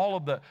who all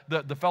of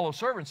the fellow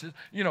servants is.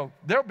 You know,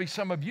 there'll be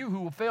some of you who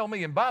will fail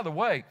me. And by the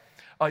way,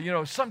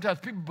 sometimes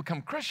people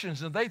become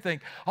Christians and they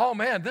think, oh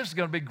man, this is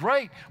going to be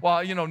great.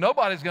 Well,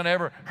 nobody's going to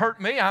ever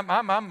hurt me.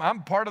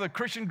 I'm part of the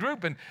Christian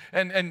group.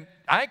 And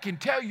I can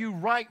tell you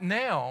right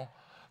now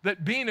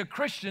that being a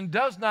Christian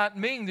does not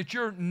mean that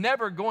you're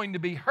never going to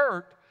be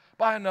hurt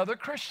by another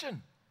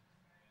Christian.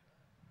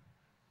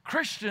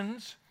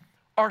 Christians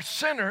are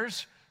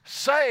sinners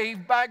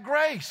saved by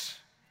grace.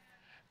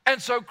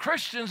 And so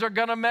Christians are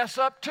going to mess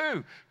up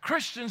too.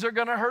 Christians are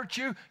going to hurt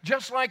you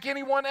just like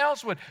anyone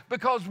else would,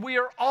 because we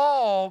are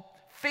all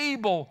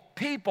feeble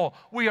people.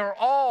 We are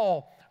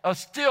all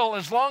still,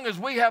 as long as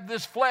we have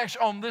this flesh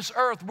on this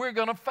earth, we're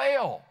going to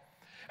fail.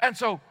 And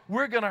so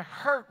we're going to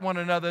hurt one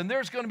another, and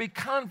there's going to be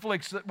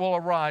conflicts that will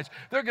arise.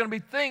 There are going to be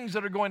things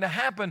that are going to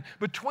happen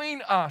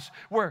between us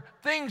where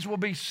things will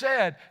be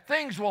said,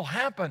 things will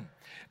happen.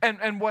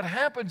 And what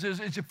happens is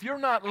if you're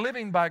not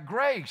living by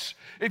grace,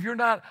 if you're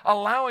not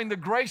allowing the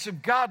grace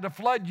of God to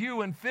flood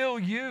you and fill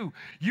you,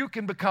 you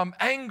can become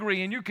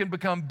angry and you can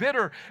become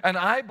bitter. And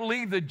I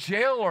believe the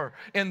jailer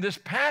in this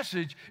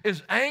passage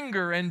is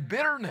anger and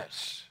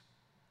bitterness.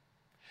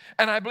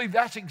 And I believe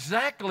that's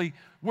exactly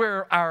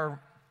where our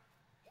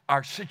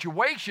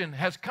situation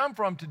has come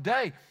from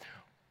today.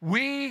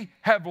 We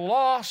have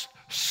lost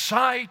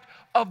sight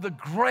of the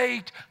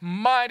great,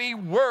 mighty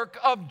work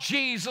of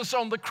Jesus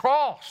on the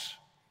cross.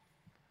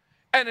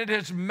 And it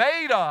has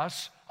made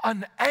us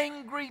an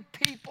angry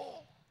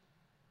people.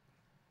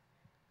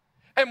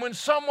 And when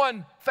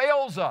someone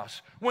fails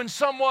us, when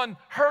someone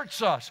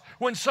hurts us,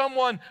 when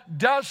someone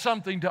does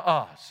something to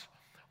us,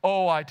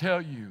 oh, I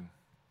tell you,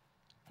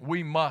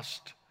 we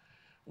must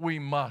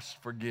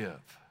forgive.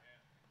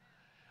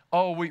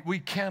 Oh, we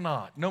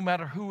cannot, no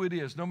matter who it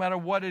is, no matter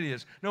what it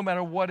is, no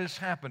matter what has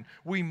happened,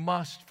 we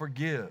must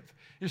forgive.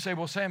 You say,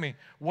 well, Sammy,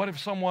 what if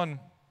someone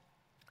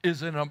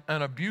is in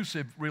an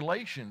abusive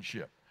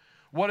relationship?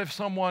 What if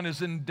someone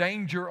is in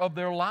danger of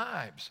their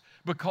lives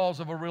because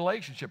of a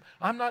relationship?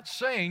 I'm not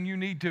saying you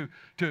need to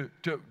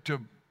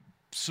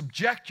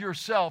subject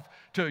yourself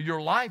to your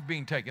life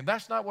being taken.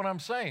 That's not what I'm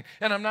saying.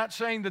 And I'm not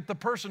saying that the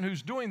person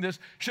who's doing this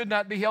should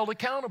not be held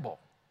accountable.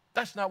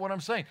 That's not what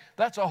I'm saying.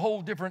 That's a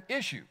whole different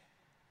issue,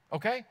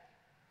 okay?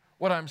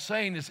 What I'm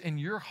saying is in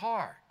your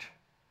heart,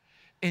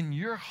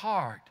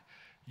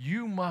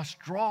 you must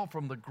draw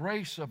from the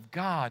grace of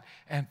God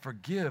and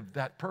forgive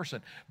that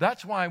person.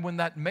 That's why when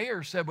that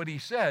mayor said what he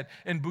said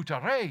in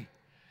Butare,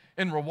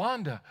 in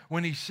Rwanda,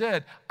 when he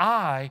said,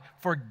 I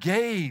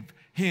forgave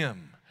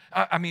him.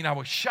 I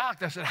was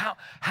shocked. I said,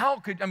 how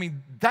could,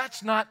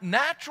 that's not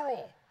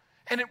natural.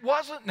 And it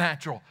wasn't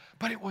natural,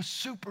 but it was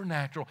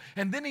supernatural.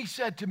 And then he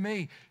said to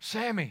me,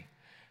 Sammy,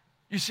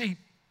 you see,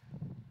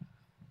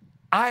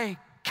 I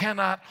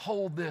cannot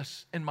hold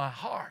this in my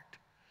heart.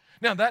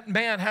 Now, that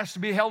man has to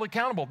be held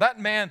accountable. That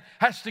man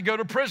has to go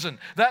to prison.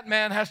 That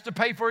man has to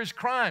pay for his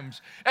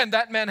crimes. And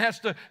that man has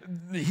to,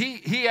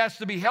 he has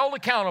to be held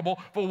accountable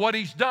for what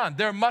he's done.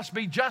 There must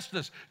be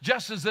justice.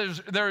 Just as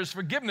there is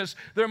forgiveness,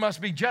 there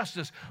must be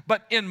justice.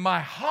 But in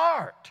my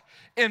heart,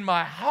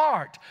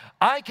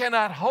 I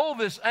cannot hold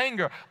this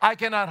anger. I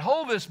cannot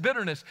hold this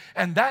bitterness.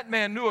 And that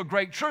man knew a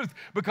great truth,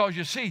 because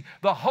you see,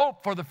 the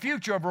hope for the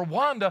future of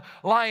Rwanda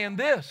lie in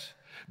this,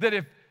 that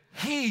if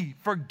he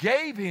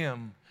forgave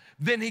him,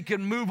 then he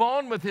can move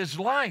on with his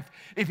life.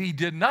 If he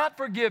did not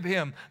forgive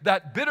him,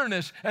 that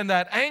bitterness and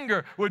that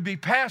anger would be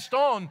passed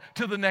on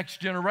to the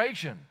next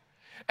generation.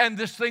 And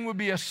this thing would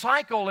be a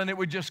cycle, and it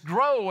would just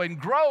grow and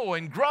grow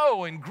and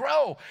grow and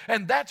grow.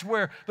 And that's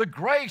where the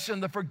grace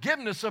and the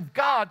forgiveness of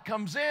God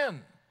comes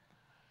in.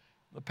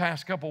 The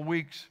past couple of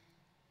weeks,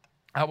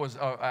 I was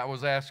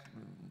asked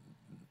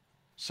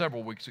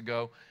several weeks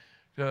ago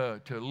to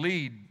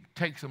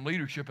take some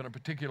leadership in a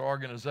particular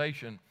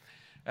organization.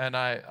 And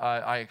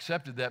I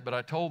accepted that, but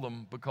I told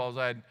them, because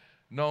I had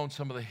known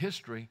some of the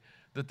history,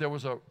 that there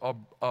was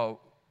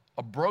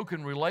a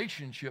broken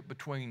relationship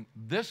between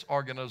this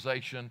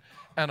organization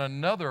and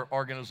another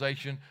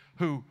organization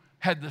who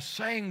had the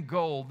same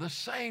goal, the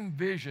same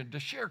vision, to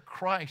share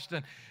Christ.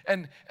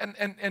 And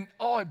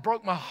oh, it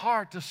broke my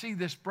heart to see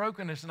this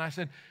brokenness. And I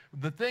said,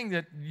 the thing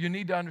that you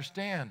need to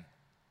understand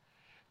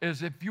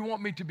is, if you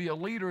want me to be a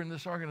leader in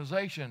this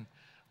organization,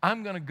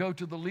 I'm going to go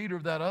to the leader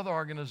of that other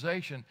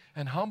organization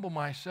and humble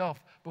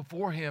myself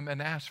before him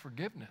and ask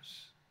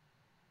forgiveness.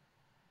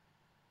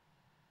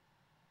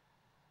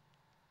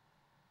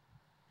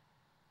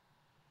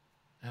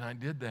 And I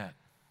did that.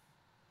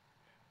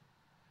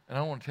 And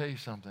I want to tell you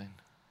something.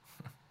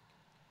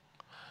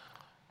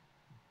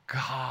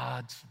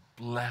 God's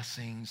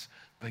blessings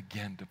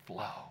begin to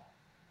flow.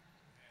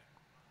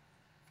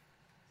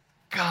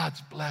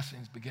 God's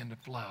blessings begin to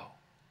flow.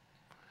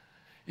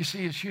 You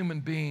see, as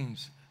human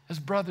beings, as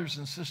brothers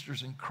and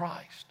sisters in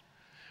Christ,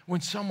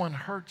 when someone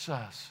hurts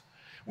us,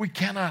 we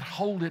cannot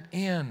hold it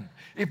in.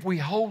 If we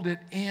hold it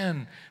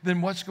in,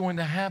 then what's going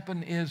to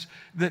happen is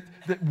that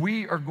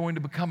we are going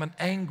to become an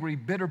angry,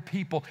 bitter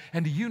people.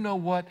 And do you know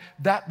what?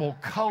 That will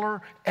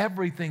color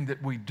everything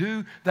that we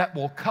do. That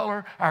will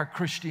color our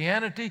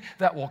Christianity.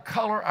 That will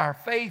color our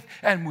faith.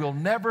 And we'll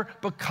never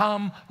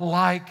become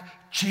like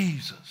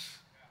Jesus.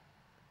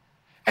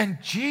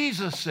 And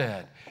Jesus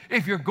said,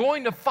 if you're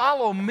going to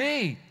follow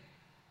me,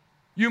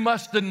 you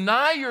must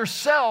deny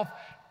yourself,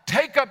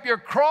 take up your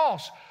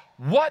cross.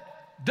 What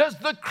does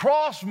the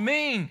cross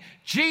mean?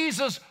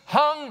 Jesus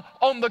hung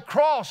on the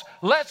cross.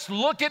 Let's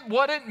look at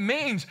what it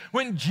means.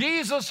 When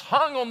Jesus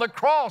hung on the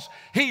cross,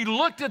 he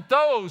looked at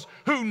those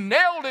who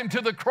nailed him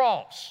to the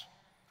cross.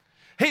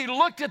 He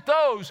looked at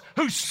those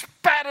who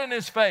spat in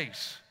his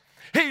face.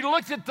 He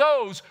looked at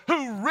those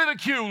who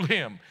ridiculed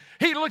him.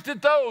 He looked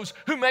at those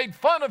who made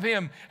fun of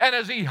him. And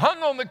as he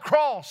hung on the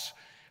cross,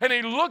 and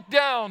he looked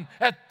down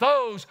at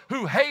those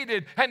who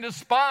hated and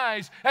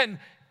despised and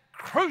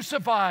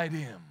crucified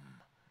him,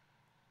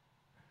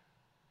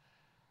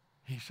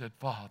 he said,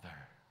 Father,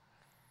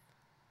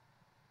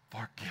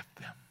 forgive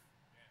them.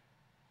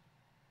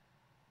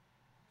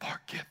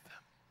 Forgive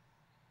them.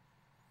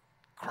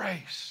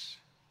 Grace.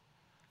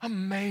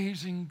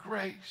 Amazing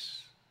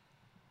grace.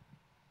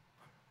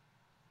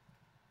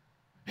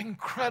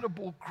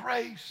 Incredible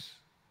grace.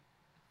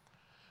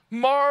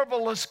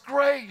 Marvelous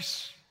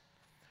grace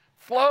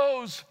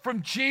flows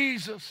from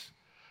Jesus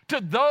to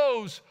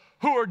those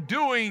who are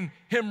doing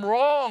him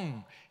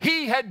wrong.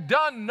 He had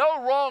done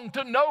no wrong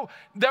to no,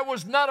 there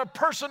was not a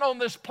person on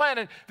this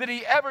planet that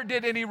he ever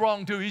did any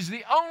wrong to. He's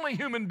the only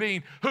human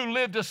being who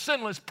lived a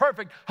sinless,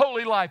 perfect,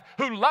 holy life,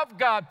 who loved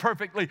God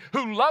perfectly,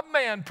 who loved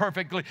man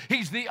perfectly.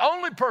 He's the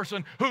only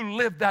person who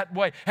lived that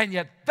way, and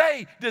yet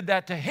they did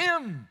that to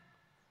him.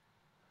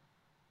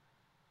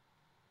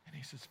 And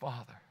he says,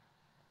 Father,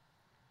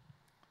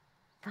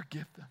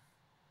 forgive them.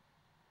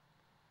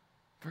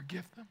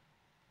 Forgive them.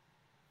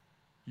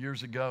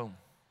 Years ago,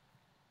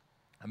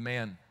 a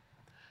man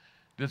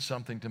did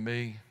something to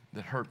me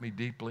that hurt me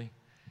deeply,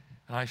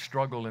 and I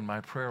struggled in my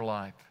prayer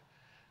life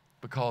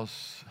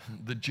because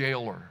the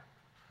jailer,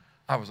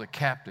 I was a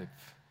captive.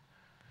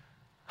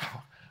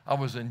 I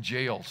was in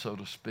jail, so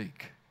to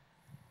speak,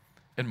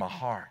 in my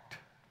heart,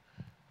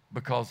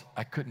 because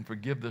I couldn't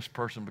forgive this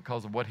person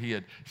because of what he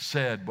had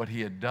said, what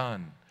he had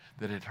done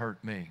that had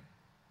hurt me.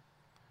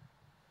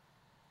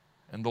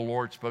 And the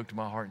Lord spoke to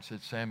my heart and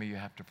said, Sammy, you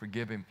have to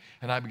forgive him.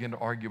 And I began to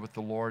argue with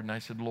the Lord. And I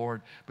said,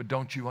 Lord, but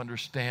don't you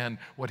understand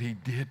what he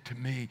did to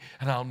me?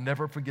 And I'll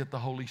never forget the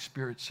Holy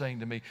Spirit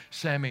saying to me,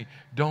 Sammy,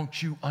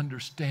 don't you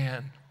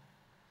understand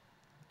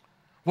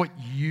what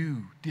you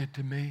did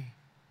to me?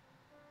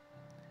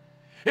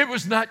 It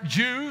was not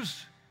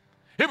Jews.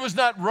 It was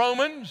not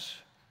Romans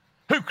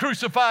who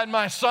crucified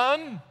my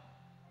son.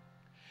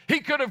 He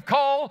could have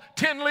called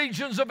 10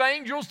 legions of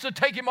angels to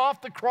take him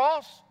off the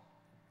cross.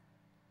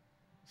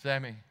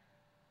 Sammy,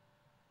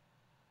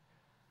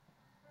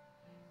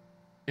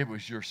 it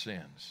was your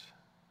sins.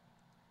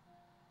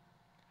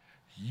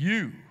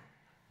 You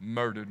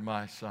murdered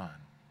my son.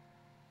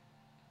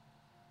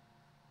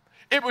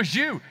 It was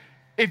you.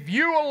 If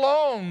you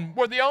alone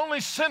were the only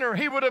sinner,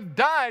 he would have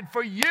died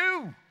for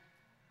you.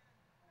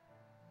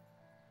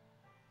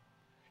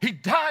 He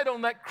died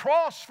on that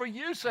cross for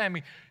you,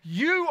 Sammy.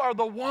 You are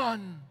the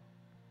one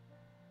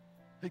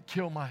that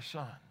killed my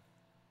son.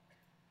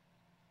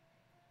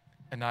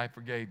 And I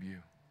forgave you.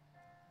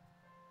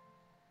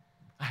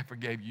 I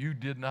forgave you. You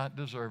did not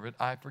deserve it.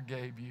 I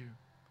forgave you.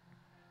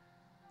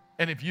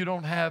 And if you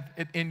don't have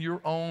it in your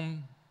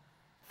own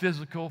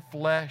physical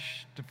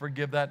flesh to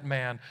forgive that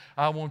man,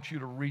 I want you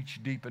to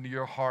reach deep into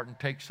your heart and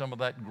take some of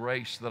that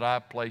grace that I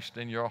placed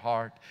in your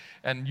heart,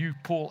 and you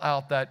pull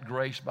out that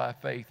grace by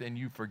faith and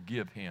you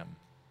forgive him.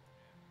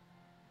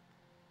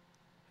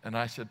 And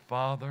I said,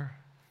 Father,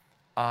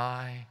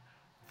 I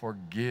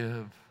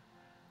forgive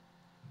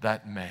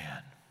that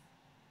man.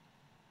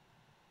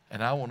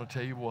 And I want to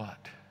tell you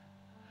what.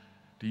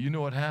 Do you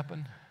know what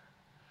happened?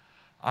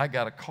 I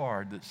got a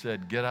card that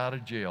said, get out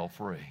of jail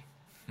free.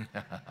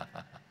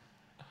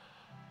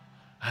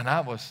 And I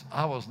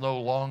was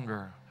no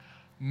longer,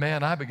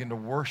 man, I began to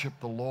worship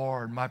the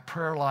Lord. My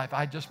prayer life,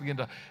 I just began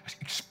to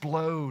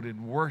explode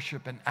in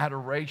worship and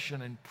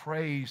adoration and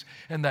praise.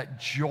 And that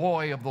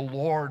joy of the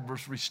Lord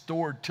was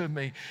restored to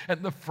me,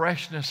 and the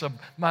freshness of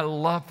my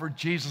love for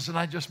Jesus. And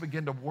I just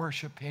began to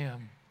worship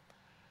him.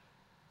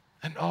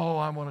 And oh,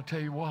 I want to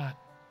tell you what.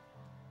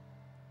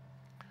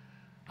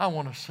 I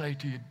want to say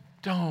to you,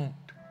 don't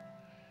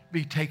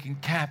be taken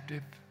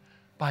captive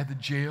by the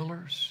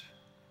jailers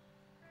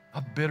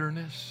of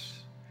bitterness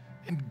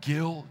and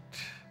guilt.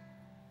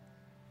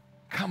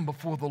 Come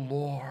before the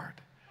Lord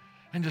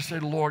and just say,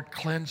 Lord,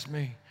 cleanse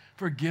me,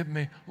 forgive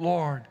me.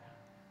 Lord,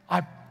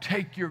 I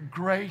take your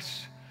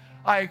grace.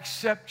 I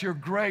accept your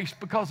grace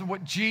because of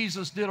what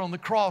Jesus did on the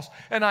cross,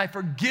 and I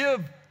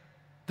forgive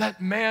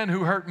that man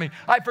who hurt me.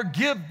 I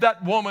forgive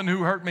that woman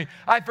who hurt me.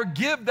 I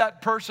forgive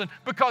that person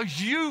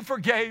because you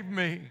forgave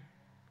me.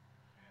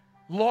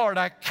 Lord,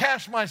 I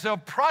cast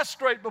myself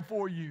prostrate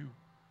before you,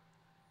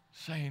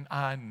 saying,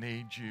 I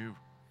need you,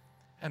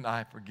 and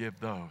I forgive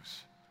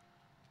those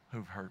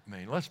who've hurt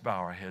me. Let's bow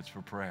our heads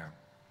for prayer.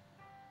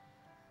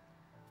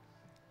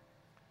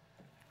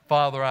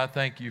 Father, I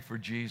thank you for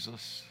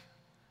Jesus.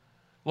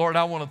 Lord,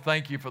 I want to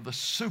thank you for the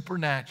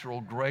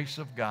supernatural grace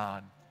of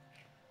God.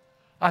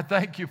 I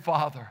thank you,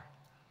 Father,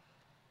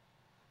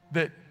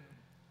 that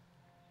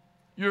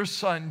your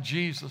Son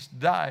Jesus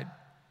died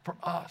for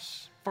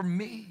us, for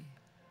me.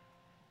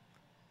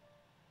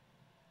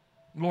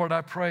 Lord,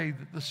 I pray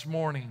that this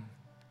morning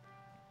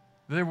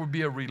there would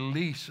be a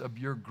release of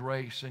your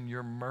grace and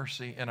your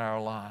mercy in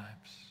our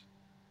lives.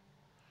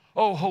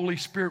 Oh, Holy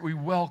Spirit, we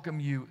welcome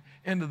you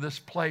into this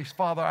place.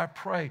 Father, I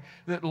pray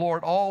that,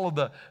 Lord, all of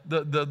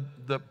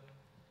the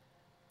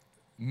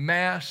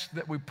mask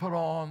that we put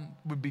on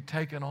would be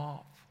taken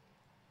off,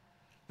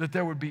 that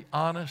there would be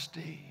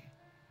honesty,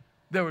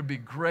 there would be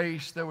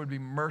grace, there would be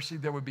mercy,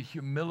 there would be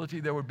humility,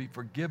 there would be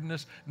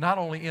forgiveness, not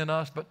only in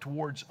us, but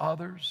towards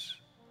others.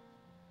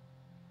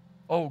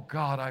 Oh,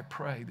 God, I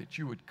pray that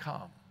you would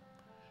come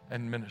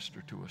and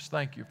minister to us.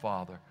 Thank you,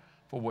 Father,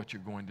 for what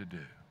you're going to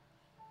do.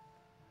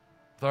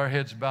 With our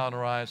heads bowed and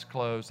our eyes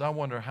closed, I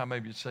wonder how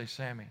maybe you'd say,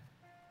 Sammy,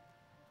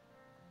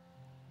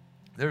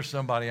 there's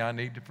somebody I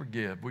need to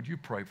forgive. Would you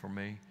pray for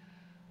me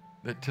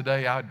that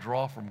today I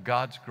draw from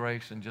God's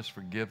grace and just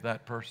forgive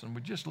that person?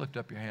 Would you just lift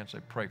up your hand and say,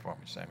 pray for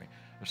me, Sammy.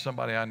 There's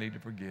somebody I need to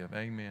forgive.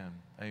 Amen.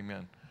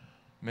 Amen.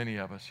 Many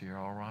of us here,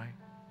 all right?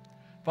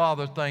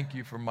 Father, thank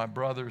you for my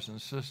brothers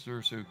and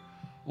sisters who,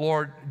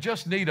 Lord,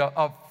 just need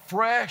a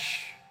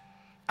fresh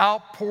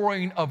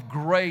outpouring of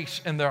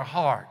grace in their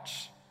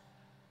hearts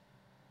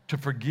to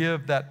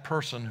forgive that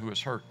person who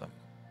has hurt them.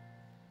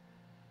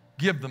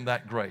 Give them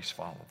that grace,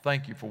 Father.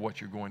 Thank you for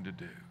what you're going to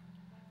do.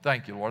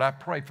 Thank you, Lord. I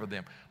pray for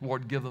them.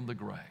 Lord, give them the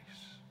grace.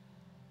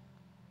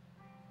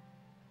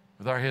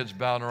 With our heads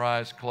bowed and our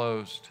eyes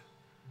closed,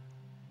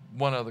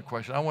 one other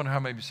question. I wonder how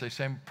many of you say,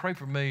 Sam, pray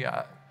for me.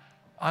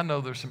 I know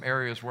there's some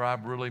areas where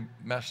I've really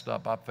messed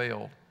up. I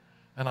failed.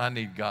 And I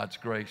need God's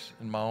grace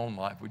in my own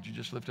life. Would you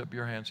just lift up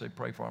your hand and say,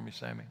 pray for me,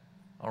 Sammy?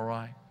 All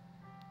right.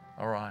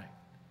 All right.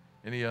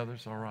 Any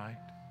others? All right.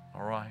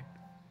 All right.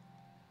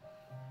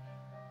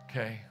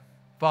 Okay.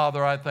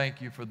 Father, I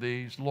thank you for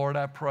these. Lord,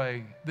 I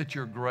pray that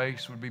your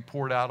grace would be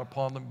poured out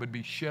upon them, would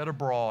be shed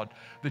abroad,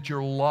 that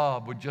your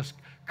love would just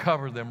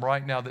cover them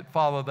right now, that,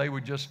 Father, they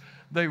would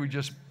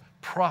just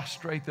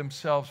prostrate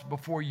themselves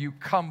before you,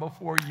 come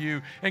before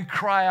you, and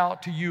cry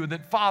out to you,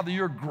 that, Father,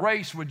 your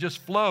grace would just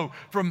flow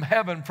from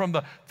heaven, from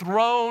the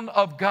throne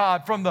of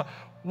God, from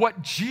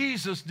what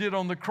Jesus did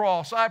on the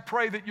cross. I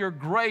pray that your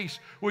grace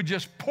would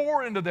just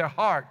pour into their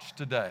hearts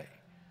today.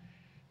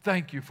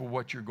 Thank you for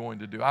what you're going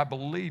to do. I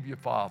believe you,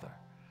 Father,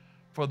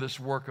 for this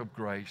work of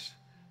grace.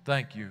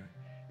 Thank you.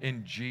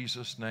 In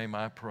Jesus' name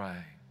I pray.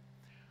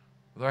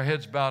 With our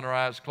heads bowed and our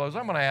eyes closed,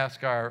 I'm going to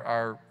ask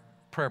our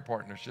prayer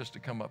partners just to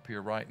come up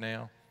here right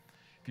now,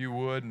 if you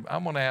would.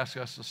 I'm going to ask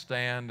us to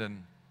stand,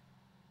 and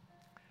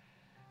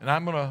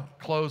I'm going to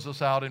close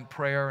us out in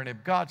prayer. And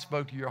if God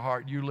spoke to your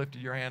heart, you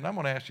lifted your hand, I'm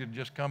going to ask you to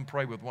just come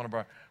pray with one of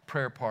our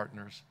prayer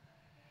partners.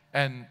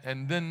 And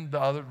then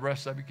the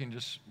rest of you can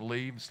just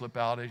leave and slip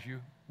out as you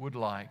would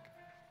like.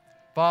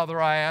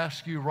 Father, I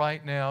ask you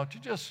right now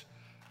to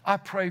I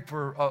pray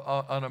for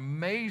an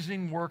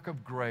amazing work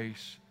of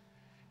grace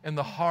in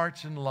the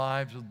hearts and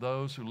lives of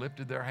those who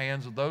lifted their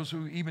hands, of those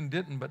who even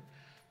didn't but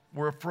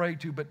were afraid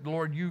to. But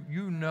Lord, you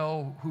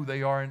know who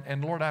they are.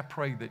 And Lord, I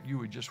pray that you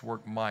would just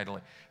work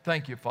mightily.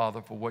 Thank you,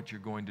 Father, for what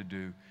you're going to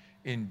do.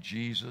 In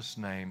Jesus'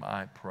 name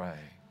I pray.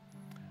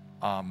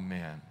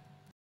 Amen.